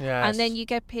that. Yes. And then you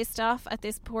get pissed off at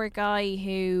this poor guy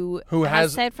who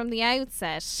has said from the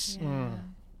outset,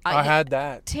 I had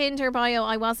that. Tinder bio,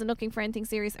 I wasn't looking for anything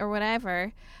serious or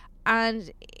whatever.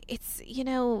 And it's, you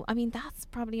know, I mean, that's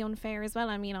probably unfair as well.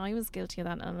 I mean, I was guilty of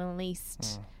that on at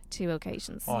least 2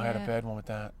 occasions. Oh, I had a bad one with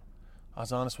that. I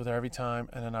was honest with her every time,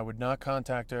 and then I would not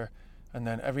contact her, and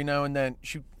then every now and then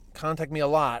she'd contact me a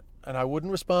lot, and I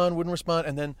wouldn't respond,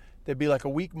 and then there'd be like a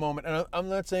weak moment, and I'm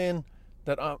not saying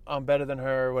that I'm better than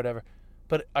her or whatever,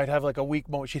 but I'd have like a weak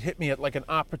moment. She'd hit me at like an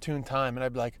opportune time, and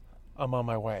I'd be like, I'm on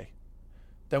my way.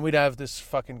 Then we'd have this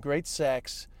fucking great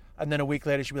sex, and then a week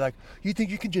later she'd be like, you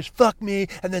think you can just fuck me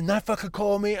and then not fucking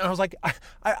call me? And I was like,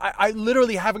 I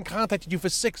literally haven't contacted you for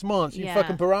 6 months. You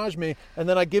fucking barrage me, and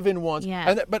then I give in once.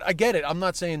 But I get it. I'm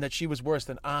not saying that she was worse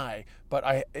than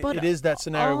but it is that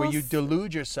scenario where you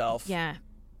delude yourself. Yeah.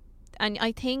 And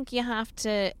I think you have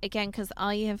to, again, because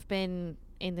I have been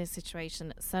in this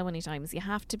situation so many times, you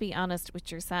have to be honest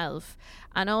with yourself.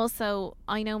 And also,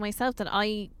 I know myself that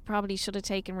I probably should have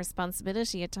taken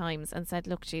responsibility at times and said,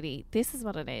 look, Julie, this is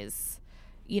what it is.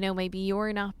 You know, maybe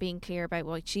you're not being clear about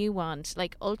what you want.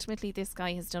 Like, ultimately, this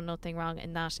guy has done nothing wrong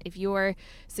in that. If you're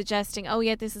suggesting, oh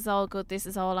yeah, this is all good, this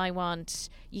is all I want,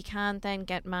 you can't then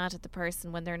get mad at the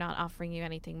person when they're not offering you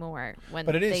anything more, when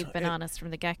they've been honest from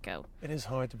the get-go. It is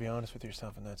hard to be honest with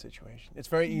yourself in that situation. It's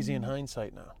very easy in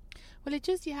hindsight now. Well,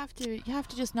 you have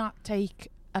to just not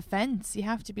take offense. You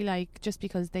have to be like, just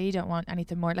because they don't want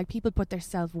anything more, like, people put their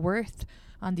self-worth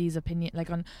on these opinions.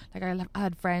 I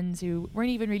had friends who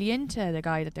weren't even really into the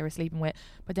guy that they were sleeping with,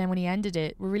 but then when he ended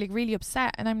it, were really, really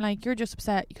upset. And I'm like, you're just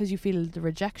upset because you feel the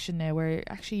rejection now, where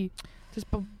actually there's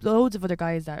loads of other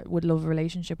guys that would love a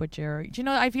relationship with you. Or, you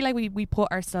know, I feel like we put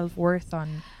our self-worth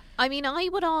on. I mean, I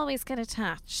would always get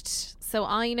attached. So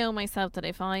I know myself that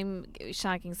if I'm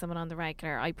shagging someone on the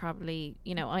regular, I probably,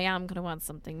 you know, I am going to want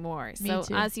something more. Me so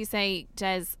too. As you say,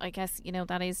 Des, I guess, you know,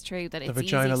 that is true, that it's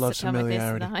vagina easy loves to talk about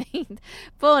familiarity. this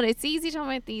but it's easy to talk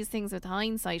about these things with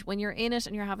hindsight. When you're in it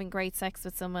and you're having great sex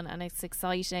with someone and it's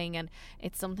exciting and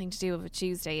it's something to do with a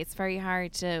Tuesday, it's very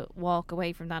hard to walk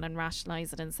away from that and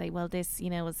rationalise it and say, well, this, you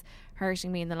know, is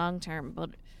hurting me in the long term.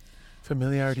 But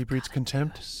familiarity breeds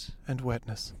contempt and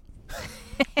wetness.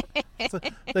 So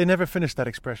they never finished that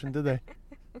expression, did they?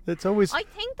 It's always. I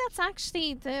think that's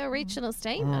actually the original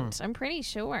statement. I'm pretty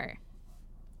sure.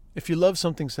 If you love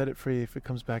something, set it free. If it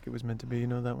comes back, it was meant to be. You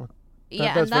know that one.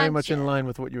 Yeah, that's very much in line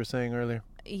with what you were saying earlier.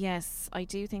 Yes, I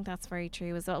do think that's very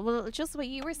true as well. Well, just what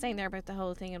you were saying there about the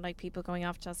whole thing of like people going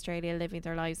off to Australia, living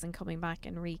their lives and coming back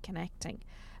and reconnecting.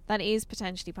 That is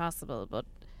potentially possible, but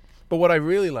what I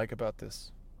really like about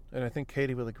this, and I think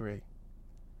Katie will agree,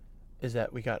 is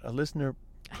that we got a listener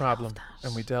problem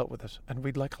and we dealt with it, and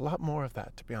we'd like a lot more of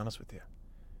that, to be honest with you,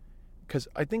 because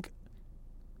I think,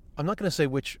 I'm not going to say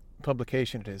which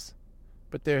publication it is,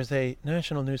 but there's a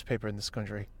national newspaper in this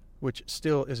country which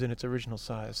still is in its original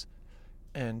size,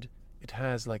 and it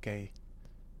has like a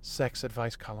sex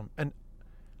advice column, and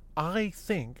I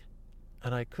think,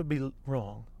 and I could be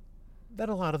wrong, that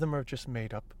a lot of them are just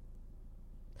made up.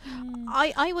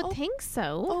 I would think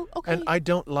so. Oh, okay. And I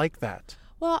don't like that.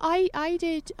 Well, I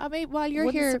did. I mean, while you're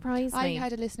Wouldn't here, surprise I me.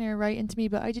 had a listener write into me,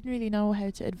 but I didn't really know how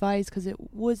to advise because it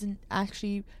wasn't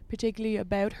actually particularly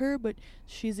about her. But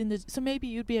she's in the, so maybe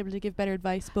you'd be able to give better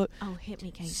advice. But hit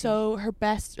me, Katie. so her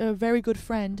very good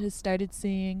friend has started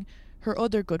seeing her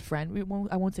other good friend.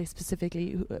 I won't say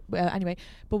specifically. Anyway,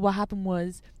 but what happened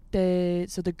was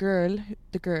the girl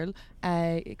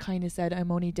kind of said,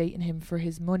 I'm only dating him for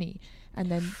his money,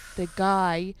 and then the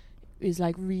guy is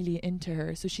like really into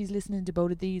her, so she's listening to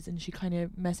both of these, and she kind of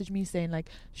messaged me saying like,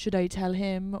 should I tell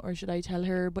him or should I tell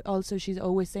her? But also she's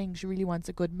always saying she really wants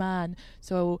a good man,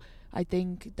 so I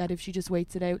think that if she just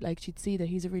waits it out, like, she'd see that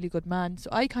he's a really good man. So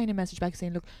I kind of messaged back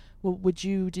saying, look, what would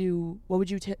you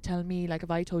tell me, like,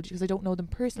 if I told you, because I don't know them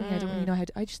personally, I don't really know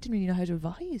I just didn't really know how to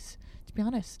advise, to be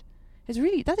honest.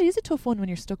 That is a tough one when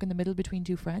you're stuck in the middle between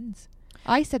two friends.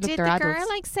 I said, look, they're adults. Did the girl,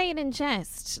 like, say it in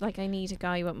jest? Like, I need a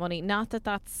guy with money. Not that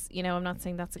that's, I'm not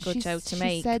saying that's a good joke to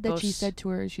make. She said that she said to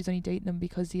her she's only dating him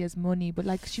because he has money. But,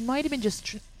 like, she might have been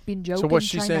just been joking. So what's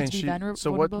she saying?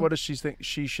 What does she think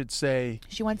she should say?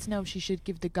 She wants to know if she should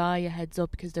give the guy a heads up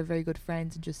because they're very good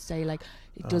friends and just say, like,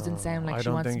 it doesn't sound like she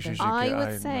wants to. I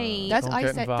would say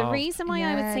the reason why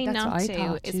I would say not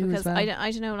to is because I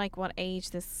don't know, like, what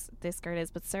age this girl is,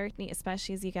 but certainly,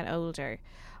 especially as you get older,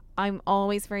 I'm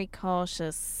always very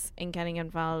cautious in getting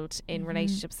involved in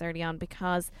relationships early on,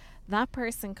 because that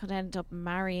person could end up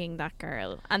marrying that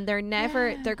girl, and they're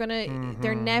never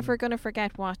gonna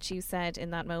forget what you said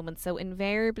in that moment. So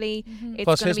invariably,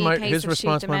 it's going to be a case his of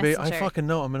response shoot the might be, messenger. I fucking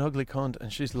know I'm an ugly cunt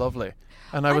and she's lovely,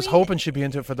 and I was hoping she'd be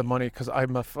into it for the money because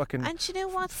I'm a fucking. And you know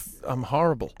what? I'm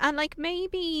horrible. And, like,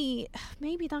 maybe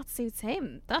that suits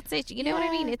him. That's it. You know what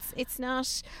I mean? It's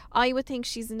not. I would think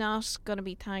she's not going to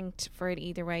be thanked for it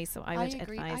either way. So I would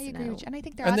advise I agree no. with you. And I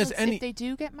think they're adults. If they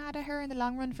do get mad at her in the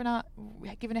long run for not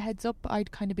giving a heads up,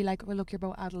 I'd kind of be like, well, look, you're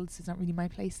both adults. It's not really my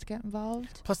place to get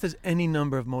involved. Plus, there's any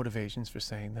number of motivations for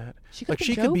saying that. She could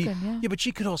be joking, yeah, but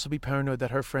she could also be paranoid that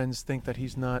her friends think that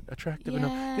he's not attractive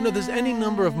enough. There's any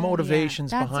number of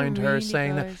motivations behind her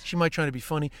saying that. She might try to be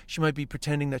funny. She might be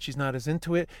pretending that she's not as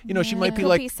into it. She might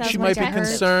she might be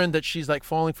concerned that she's, like,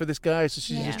 falling for this guy, so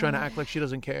she's just trying to act like she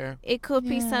doesn't care. It could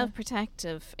be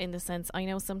self-protective in the sense, I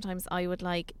know sometimes I would,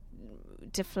 like,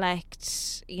 deflect,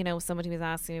 somebody was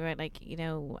asking me about, like,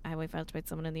 how I felt about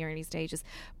someone in the early stages,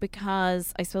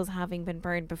 because I suppose having been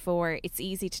burned before, it's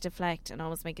easy to deflect and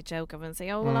almost make a joke of it and say,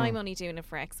 oh, well, I'm only doing it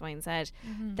for X, Y and Z,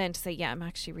 than to say, yeah, I'm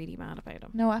actually really mad about him.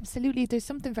 No, absolutely. There's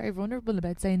something very vulnerable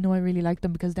about saying, no, I really like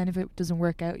them, because then if it doesn't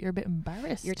work out, you're a bit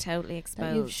embarrassed. You're totally exposed.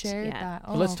 That you've shared that.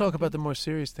 Well, let's talk about the more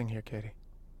serious thing here, Katie.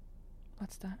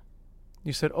 What's that?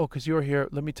 You said, because you're here,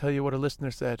 let me tell you what a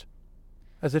listener said.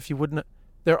 As if you wouldn't.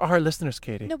 There are listeners,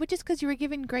 Katie. No, but just because you were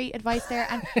giving great advice there,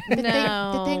 and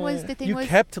the thing was, you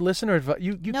kept listener advice.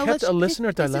 You kept a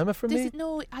listener dilemma from me.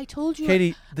 No, I told you,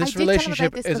 Katie. This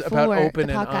relationship is about open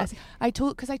and honest. I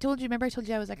told you. Remember, I told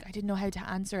you I was like, I didn't know how to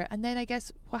answer it, and then I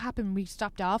guess what happened? We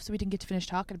stopped off, so we didn't get to finish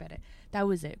talking about it. That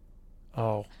was it.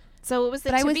 Oh. So it was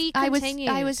be continued.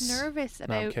 I was nervous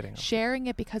about sharing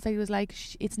it because I was like,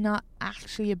 it's not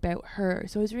actually about her.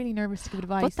 So I was really nervous to give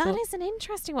advice. But that is an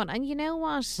interesting one. And you know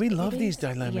what? We love these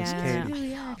dilemmas, Katie.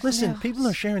 Yeah, listen, people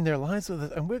are sharing their lives with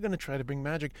us, and we're going to try to bring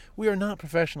magic. We are not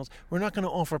professionals. We're not going to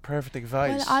offer perfect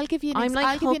advice. Well, I'll give you an example. I'm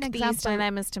like, hook these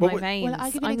dilemmas to my veins.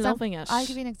 I'm loving it. I'll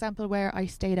give you an example where I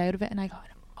stayed out of it and I got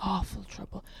awful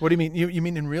trouble. What do you mean? You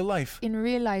mean in real life? In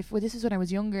real life. Well, this is when I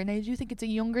was younger, and I do think it's a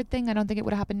younger thing. I don't think it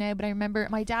would happen now, but I remember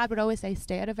my dad would always say,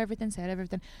 stay out of everything.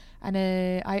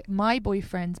 And my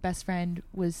boyfriend's best friend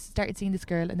started seeing this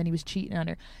girl, and then he was cheating on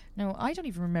her. Now, I don't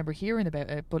even remember hearing about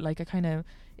it, but, like, it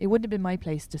wouldn't have been my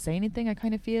place to say anything, I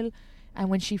kind of feel. And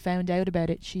when she found out about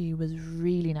it, she was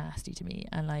really nasty to me,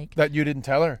 and, like, that you didn't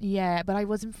tell her. Yeah, but I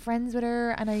wasn't friends with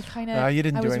her, and I kind of you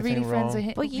didn't I do was anything really wrong. friends with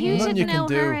him. But you didn't know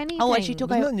her anything. Oh, and she took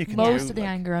out most of the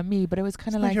anger on me, but it was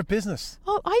kind of like your business.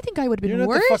 Oh, I think I would have been You're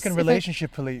worse. You're not the fucking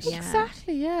relationship police. Yeah.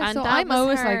 Exactly, yeah. And so I'm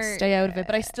always like, stay out of it,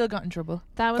 but I still got in trouble.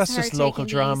 That's just local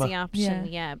drama. Easy option,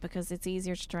 yeah, because it's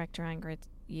easier to direct your anger at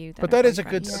you. But that is a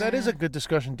good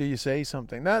discussion. Do you say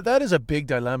something? That is a big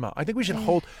dilemma. I think we should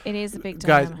hold. It is a big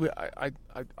dilemma, guys.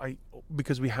 I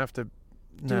because we have to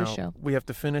do a show. We have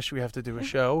to finish. We have to do a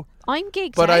show. I'm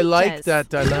geeked but out, I like Jess. that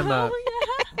dilemma.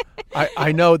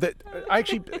 I know that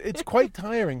actually it's quite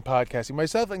tiring podcasting.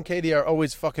 Myself and Katie are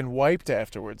always fucking wiped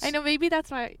afterwards. I know, maybe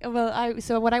that's why. Well,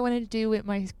 so what I wanted to do with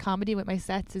my comedy, with my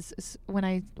sets, is when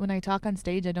I talk on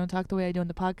stage, I don't talk the way I do on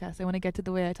the podcast. I want to get to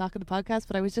the way I talk on the podcast.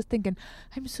 But I was just thinking,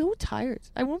 I'm so tired.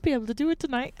 I won't be able to do it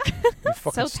tonight. You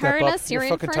fucking so step up. You're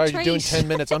fucking in for tired. a treat. You're doing 10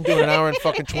 minutes. I'm doing an hour and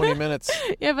fucking 20 minutes.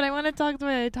 Yeah, but I want to talk the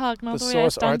way I talk, not the way I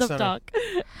stand up Center. talk.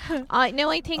 I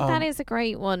think that is a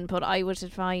great one, but I would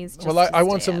advise. Just I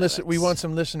want some we want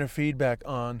some listener feedback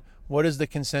on what is the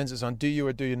consensus on do you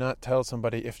or do you not tell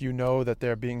somebody if you know that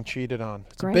they're being cheated on.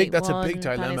 That's a big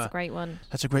dilemma. That is a great one.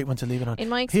 That's a great one to leave it on. In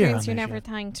my experience, you're never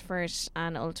thanked for it,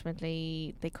 and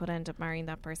ultimately they could end up marrying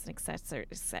that person, etc.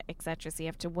 So you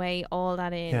have to weigh all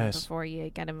that in before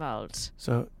you get involved.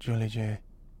 So, Julie J,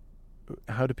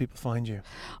 how do people find you?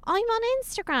 I'm on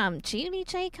Instagram, Julie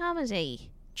J Comedy.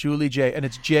 Julie J, and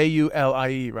it's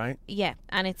Julie, right? Yeah,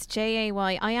 and it's JAY.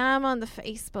 I am on the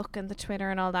Facebook and the Twitter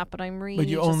and all that, but I'm really. But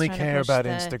you just only trying to care push about the-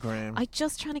 Instagram. I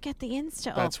just trying to get the Insta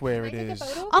up. That's where it is.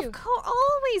 Of course,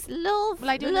 always love Will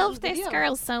I do a love little this video?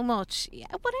 girl so much. Yeah,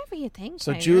 whatever you think.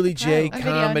 So now, Julie you're the J pro.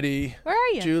 Comedy. Where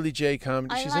are you? Julie J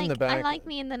Comedy. She's in the back. I like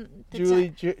me in the Julie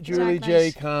dark J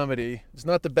light. Comedy. It's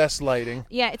not the best lighting.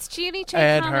 Yeah, it's Julie J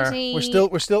Add Comedy. her.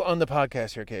 We're still on the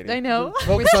podcast here, Katie. I know.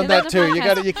 Focus on still that on too. the You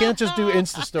podcast. You can't just do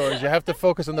Insta stories. You have to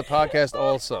focus on the podcast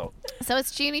also. So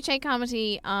it's Julie J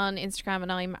Comedy on Instagram,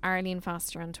 and I'm Arlene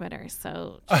Foster on Twitter.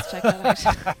 So just check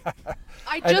that out.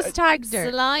 I just tagged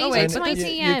her. Slide Oh, wait, into but my you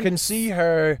DMs. can see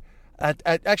her at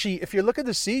actually, if you're looking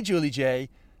to see Julie J,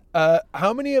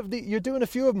 how many of you're doing a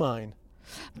few of mine?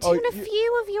 Doing a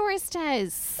few of yours,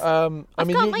 Des. I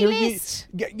mean, got my list.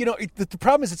 The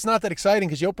problem is it's not that exciting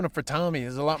because you open up for Tommy.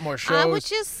 There's a lot more shows. I would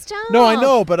just stop. No, I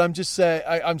know, but I'm just saying.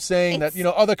 I'm saying that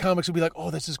It's- other comics would be like,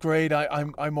 "Oh, this is great.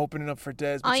 I'm opening up for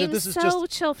Des." But I'm this is so just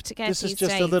chuffed to get this these is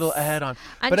just a dates. little add-on.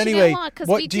 And But do you know anyway, what? 'Cause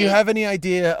we do you did- have any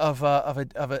idea of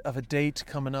a date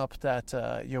coming up that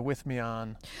you're with me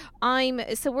on?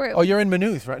 We're Oh, you're in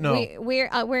Maynooth, right? No,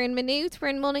 we're in Maynooth, we're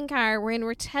in Mullingar, we're in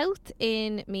Rotouth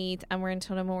in Meath, and we're in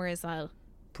Tullamore as well.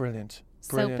 brilliant.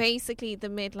 So basically, the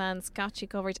Midlands got you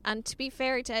covered. And to be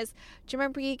fair, Des, do you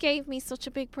remember you gave me such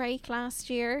a big break last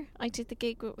year? I did the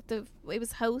gig with it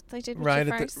was Hoth. I did with right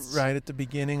you at first. the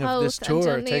beginning of Hoth this tour. and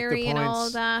Take the Dunleary points. and all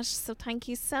that. So thank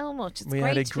you so much. It's We great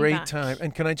had a to be great back. time.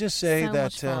 And can I just say so that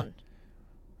much fun.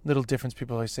 little difference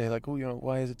people always say, like, oh,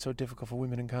 why is it so difficult for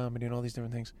women in comedy and all these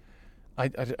different things?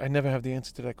 I never have the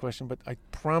answer to that question, but I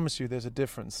promise you there's a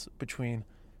difference between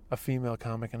a female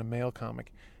comic and a male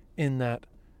comic in that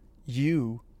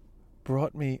you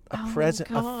brought me a present,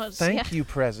 God, a thank you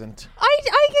present. I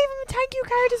gave him a thank you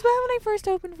card as well when I first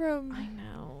opened for him. I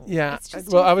know. Yeah, It's just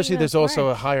well, doing obviously there's female also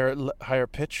a work. higher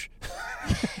pitch.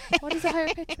 What does a higher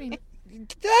pitch mean?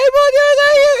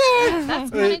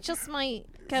 That's kind of just my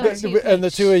go-to And the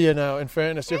pitch. two of you now, in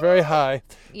fairness, you're very high.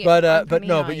 Yeah, but I'm but pretty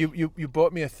no, high. but you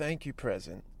bought me a thank you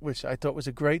present, which I thought was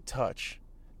a great touch.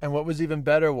 And what was even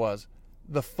better was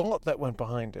the thought that went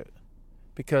behind it,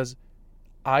 because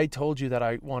I told you that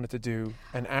I wanted to do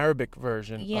an Arabic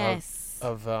version Yes.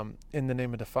 of In the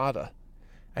Name of the Father,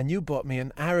 and you bought me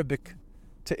an Arabic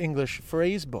to English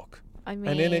phrase book, I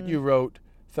mean, and in it you wrote,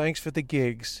 "Thanks for the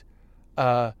gigs.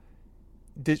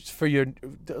 This for your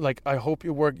I hope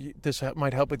your work. This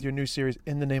might help with your new series,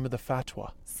 In the Name of the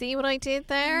Fatwa." see what I did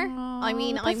there? I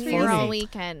mean, Aw, I'm that's here all funny.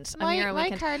 weekend. I'm here all My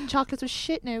weekend. card and chocolates was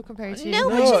shit now compared to No, No,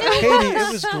 but you know Katie, what?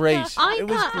 it was great. I It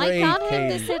was got great, him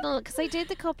Katie. this little because I did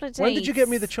the couple of days. When did you get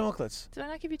me the chocolates? Did I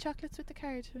not give you chocolates with the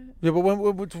card? Yeah, but when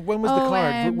was the Oh,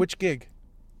 card? Which gig?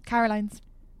 Caroline's.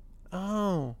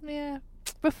 Oh, Yeah.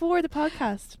 Before the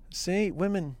podcast. see,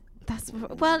 women. That's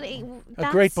well,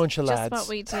 that's great bunch of just lads. what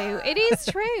we do. It is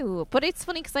true, but it's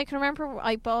funny because I can remember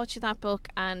I bought you that book,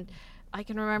 and I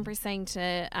can remember saying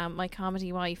to my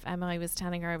comedy wife Emma, I was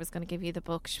telling her I was going to give you the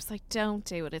book. She was like, "Don't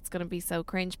do it; it's going to be so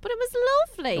cringe." But it was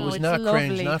lovely. It was it's not cringe,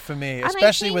 lovely. not for me, And I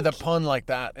especially with a think- pun like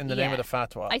that, In the Name of Yeah. the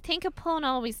Fatwa. I think a pun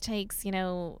always takes,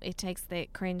 it takes the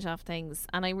cringe off things,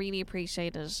 and I really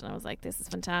appreciate it. And I was like, "This is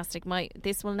fantastic.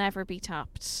 This will never be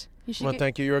topped." You should Well, get-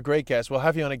 thank you. You're a great guest. We'll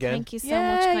have you on again. Thank you so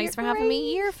Yeah, much, guys, you're for having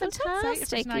me. great. You're I'm so excited for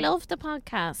fantastic. tonight. Love the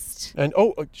podcast. And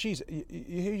geez,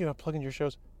 you hear you're plugging your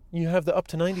shows. You have the Up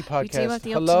to 90 podcast. We do have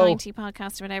the Hello. Up to 90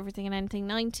 podcast about everything and anything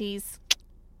 90s.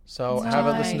 So have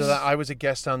a listen to Nice. that. I was a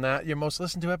guest on that. Your most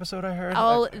listened to episode, I heard.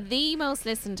 Oh, the most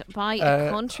listened by a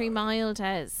country mile,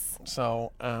 Des.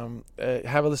 So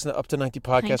have a listen to Up to 90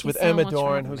 podcast Thank you with so Emma much for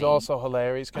Doran, having who's me. also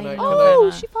hilarious. Can I I? love Oh,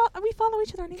 Emma. we follow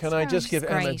each other on Instagram. Can I just give She's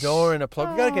Emma great. Doran a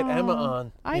plug? We gotta get Emma Oh,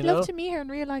 on. I'd you love know? to meet her in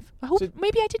real life. I hope So-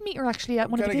 maybe I did meet her actually at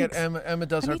one of Gotta the get gigs. Emma. Emma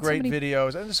does I her need great somebody-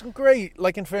 videos, and there's some great.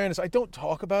 Like, in fairness, I don't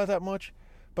talk about it that much,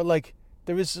 but like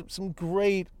there is some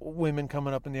great women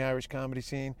coming up in the Irish comedy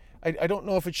scene. I don't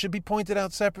know if it should be pointed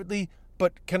out separately,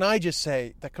 but can I just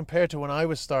say that compared to when I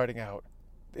was starting out,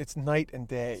 it's night and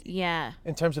day Yeah,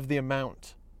 in terms of the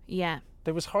amount. yeah.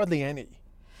 There was hardly any,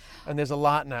 and there's a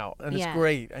lot now, and it's Yeah.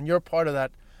 great. And you're part of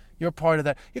that. You're part of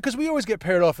that because we always get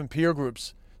paired off in peer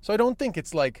groups. So I don't think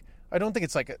it's like a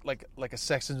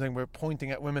sexism thing. We're pointing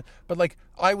at women, but like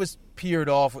I was peered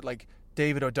off with like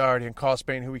David O'Doherty and Carl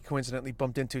Spain, who we coincidentally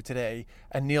bumped into today,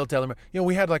 and Neil Delamere.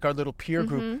 We had like our little peer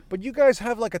group, but you guys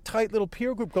have like a tight little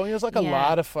peer group going. There's like a Yeah.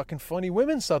 lot of fucking funny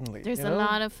women suddenly. There's you a know?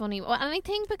 lot of funny. Well, and I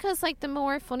think because like the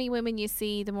more funny women you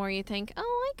see, the more you think,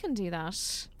 oh, I can do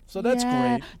that. So that's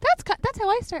great. That's how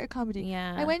I started comedy.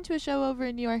 Yeah. I went to a show over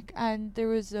in New York, and there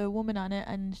was a woman on it,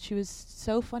 and she was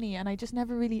so funny, and I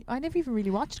never even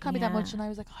really watched comedy that much, and I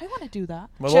was like, I want to do that.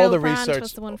 Well, Joe all the Brand research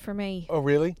was the one for me. Oh,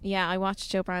 really? Yeah, I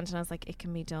watched Joe Brand and I was like, it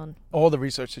can be done. All the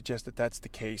research suggests that that's the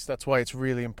case. That's why it's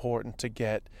really important to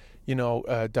get,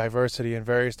 diversity in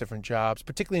various different jobs,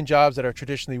 particularly in jobs that are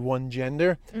traditionally one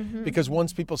gender, because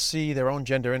once people see their own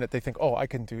gender in it, they think, oh, I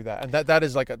can do that. And that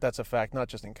is that's a fact, not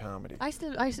just in comedy. I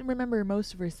still remember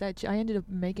most of her set. I ended up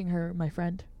making her my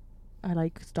friend.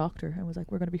 I stalked her and was like,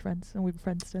 we're going to be friends, and we've been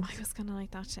friends since. I was kind of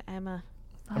like that to Emma.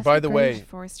 And by the way,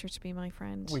 forced her to be my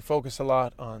friend. We focus a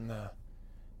lot on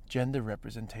gender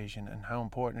representation and how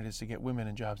important it is to get women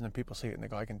in jobs, and then people see it and they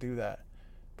go, I can do that.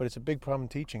 But it's a big problem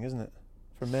teaching, isn't it?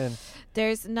 For men.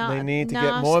 There's not They need to not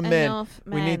get more men. enough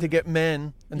men. We need to get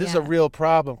men. And this is a real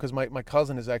problem, because my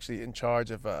cousin is actually in charge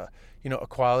of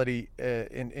equality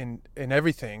in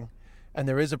everything. And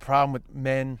there is a problem with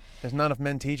men. There's not enough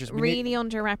men teachers. Really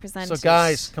underrepresented. So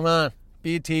guys, come on.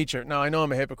 Be a teacher. Now, I know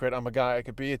I'm a hypocrite. I'm a guy. I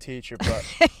could be a teacher, but...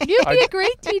 You'd be a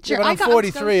great teacher. Yeah, but I'm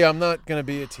 43. I'm not going to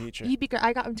be a teacher. You'd be great.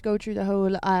 I got him to go through the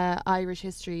whole Irish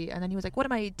history, and then he was like, what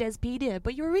am I, Despedia?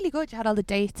 But you were really good. You had all the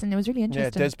dates, and it was really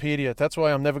interesting. Yeah, Despedia. That's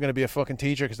why I'm never going to be a fucking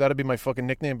teacher, because that'd be my fucking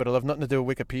nickname, but it'll have nothing to do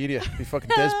with Wikipedia. It'd be fucking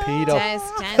Despedo.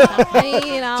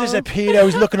 Despedo.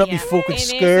 He's looking up me fucking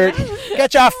skirt.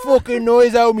 Get your fucking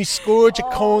noise out of me skirt, you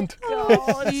cunt.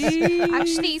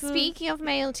 Actually, speaking of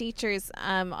male teachers,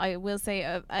 I will say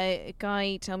a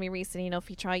guy told me recently enough,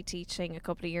 he tried teaching a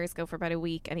couple of years ago for about a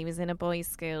week, and he was in a boys'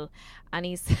 school, and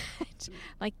he said,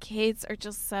 like, kids are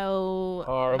just so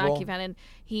horrible. Machiavellian.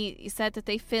 He said that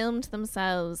they filmed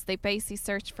themselves. They basically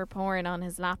searched for porn on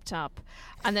his laptop,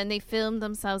 and then they filmed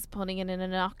themselves putting in an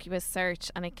innocuous search,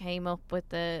 and it came up with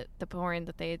the porn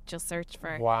that they had just searched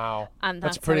for. Wow. And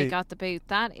that's how he got the boot.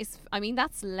 That is, I mean,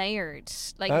 that's layered.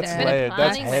 Like, that's there's layered. a bit of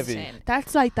planning That's went heavy. in.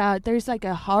 That's like that. There's like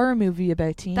a horror movie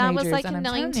about teenagers. That was like a and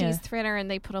 90s thriller,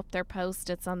 and they put up their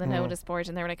post-its on the notice board,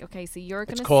 and they were like, okay, so you're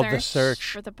going to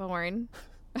search for the porn.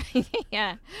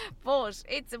 Yeah, but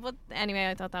anyway,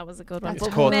 I thought that was a good one. It's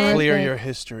called Clear Your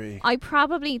History.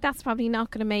 That's probably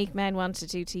not going to make men want to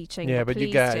do teaching. Yeah, but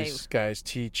you guys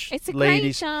teach. It's a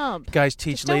great job. Guys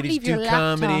teach. Ladies do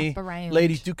comedy.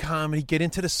 Ladies do comedy. Get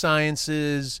into the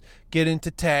sciences. Get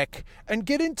into tech, and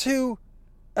get into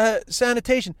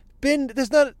sanitation.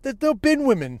 There's no bin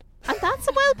women. And that's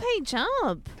a well-paid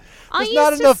job. There's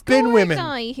not enough bin women.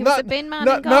 He was a bin man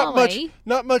in Galway.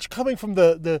 Not much coming from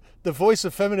the voice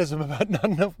of feminism about not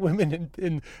enough women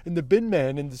in the bin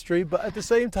man industry. But at the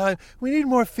same time, we need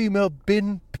more female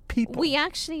bin people. We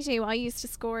actually do. I used to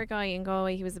score a guy in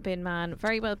Galway. He was a bin man.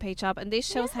 Very well-paid job. And this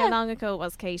shows how long ago it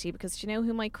was, Katie, because do you know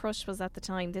who my crush was at the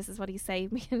time? This is what he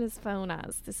saved me in his phone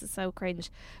as. This is so cringe.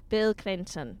 Bill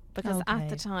Clinton. Because at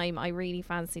the time, I really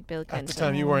fancied Bill Clinton. At the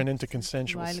time, you weren't into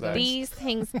consensual sex. These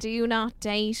things do not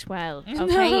date well.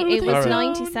 Okay, it was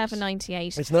 97,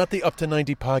 98. It's not the Up to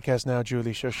 90 podcast now,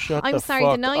 Julie. So shut I'm the sorry,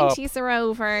 fuck the 90s up. are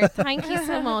over. Thank you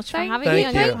so much for having me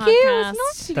on you. your Thank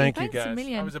podcast. Thank you, guys.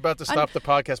 I was about to stop the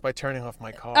podcast by turning off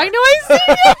my car. I know, I see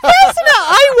it.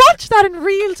 I watched that in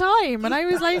real time, and I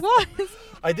was like, what?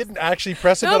 I didn't actually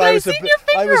press it, no, but I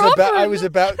was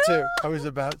about to.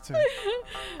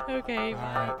 Okay. All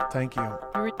right. Thank you.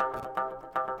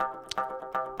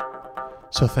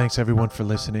 So thanks everyone for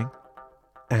listening.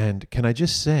 And can I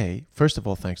just say, first of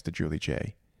all, thanks to Julie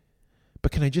J.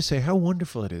 But can I just say how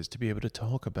wonderful it is to be able to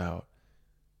talk about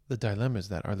the dilemmas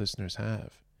that our listeners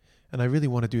have. And I really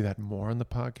want to do that more on the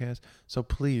podcast. So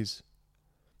please,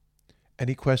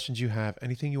 any questions you have,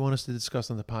 anything you want us to discuss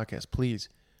on the podcast, please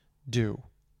do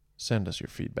send us your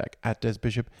feedback at Des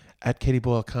Bishop, at Katie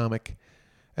Boyle Comic.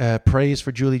 Praise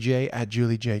for Julie J at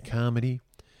Julie J Comedy.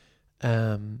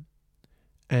 And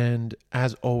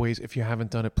as always, if you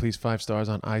haven't done it, please 5 stars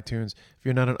on iTunes. If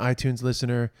you're not an iTunes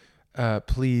listener,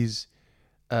 please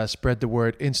spread the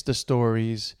word. Insta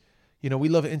stories. You know, we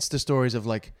love Insta stories of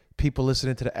like people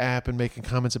listening to the app and making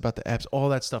comments about the apps. All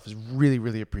that stuff is really,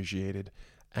 really appreciated.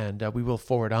 And we will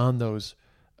forward on those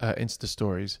Insta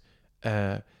stories.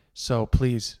 So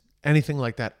please, anything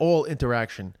like that, all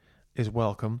interaction is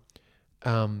welcome.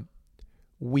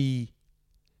 We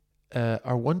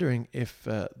are wondering if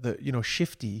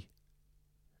shifty,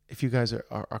 if you guys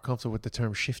are comfortable with the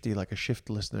term shifty, like a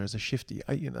shift listener is a shifty.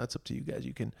 That's up to you guys.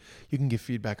 You can give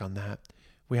feedback on that.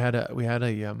 We had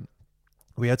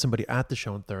somebody at the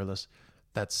show in Thurles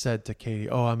that said to Katie,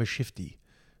 "Oh, I'm a shifty."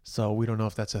 So we don't know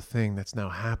if that's a thing that's now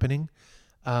happening.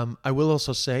 I will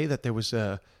also say that there was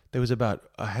about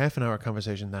a half an hour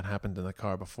conversation that happened in the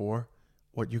car before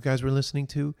what you guys were listening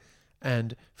to,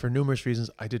 and for numerous reasons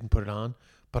I didn't put it on.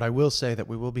 But I will say that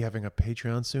we will be having a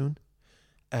Patreon soon.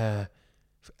 And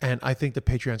I think the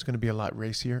Patreon's going to be a lot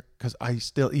racier because I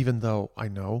still, even though I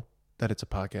know that it's a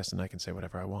podcast and I can say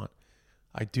whatever I want,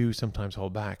 I do sometimes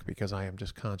hold back because I am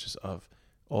just conscious of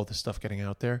all the stuff getting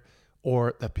out there,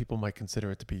 or that people might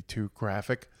consider it to be too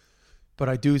graphic. But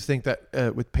I do think that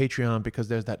with Patreon, because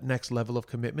there's that next level of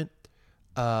commitment,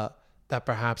 that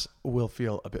perhaps will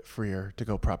feel a bit freer to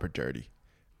go proper dirty.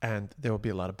 And there will be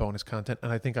a lot of bonus content.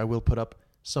 And I think I will put up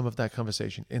some of that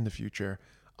conversation in the future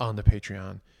on the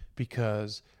Patreon,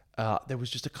 because there was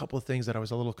just a couple of things that I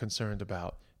was a little concerned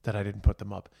about that I didn't put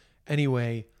them up.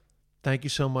 Anyway, thank you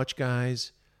so much,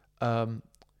 guys.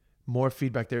 More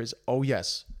feedback there is, oh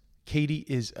yes, Katie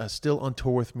is still on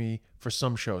tour with me for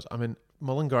some shows. I'm in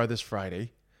Mullingar this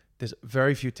Friday. There's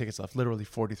very few tickets left, literally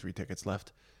 43 tickets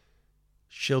left.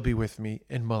 She'll be with me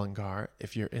in Mullingar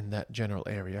if you're in that general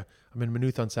area. I'm in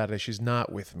Maynooth on Saturday. She's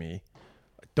not with me.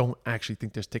 I don't actually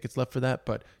think there's tickets left for that,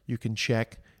 but you can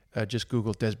check. Just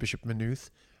Google Des Bishop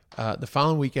Maynooth. The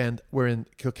following weekend, we're in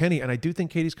Kilkenny, and I do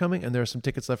think Katie's coming, and there are some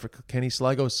tickets left for Kilkenny.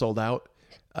 Sligo is sold out.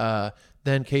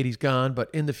 Then Katie's gone, but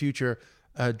in the future,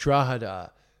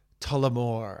 Drogheda,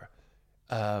 Tullamore,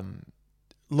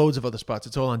 loads of other spots.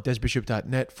 It's all on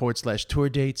desbishop.net/tour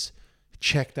dates.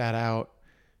 Check that out.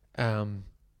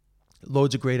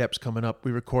 Loads of great eps coming up.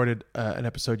 We recorded an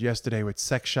episode yesterday with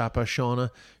Sex Shopper Shauna.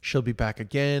 She'll be back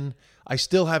again. I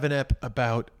still have an ep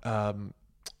about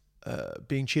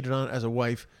being cheated on as a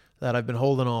wife that I've been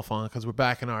holding off on because we're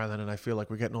back in Ireland and I feel like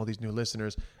we're getting all these new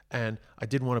listeners. And I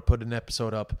didn't want to put an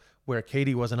episode up where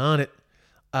Katie wasn't on it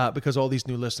because all these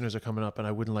new listeners are coming up and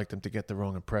I wouldn't like them to get the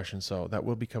wrong impression. So that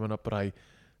will be coming up, but I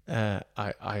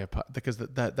because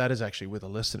that is actually with a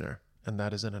listener and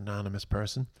that is an anonymous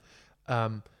person.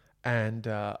 I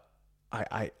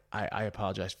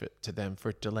apologize to them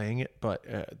for delaying it, but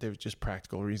there were just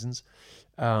practical reasons.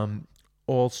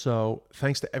 Also,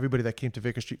 thanks to everybody that came to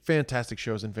Vicar Street. Fantastic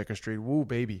shows in Vicar Street. Woo,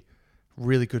 baby.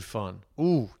 Really good fun.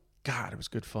 Ooh, God, it was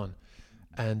good fun.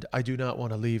 And I do not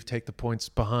want to take the points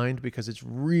behind because it's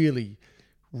really,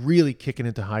 really kicking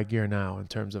into high gear now in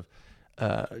terms of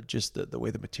just the way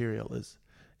the material is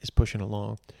pushing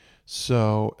along.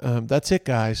 So that's it,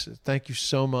 guys. Thank you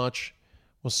so much.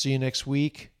 We'll see you next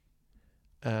week.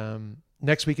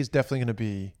 Next week is definitely going to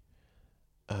be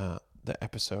the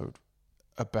episode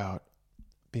about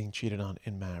being cheated on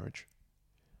in marriage.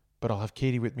 But I'll have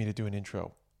Katie with me to do an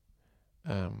intro.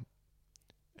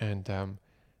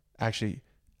 Actually,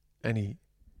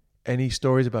 any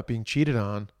stories about being cheated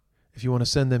on, if you want to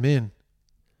send them in,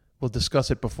 we'll discuss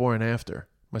it before and after.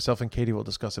 Myself and Katie will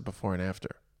discuss it before and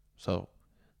after. So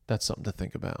that's something to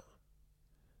think about.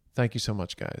 Thank you so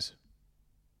much, guys.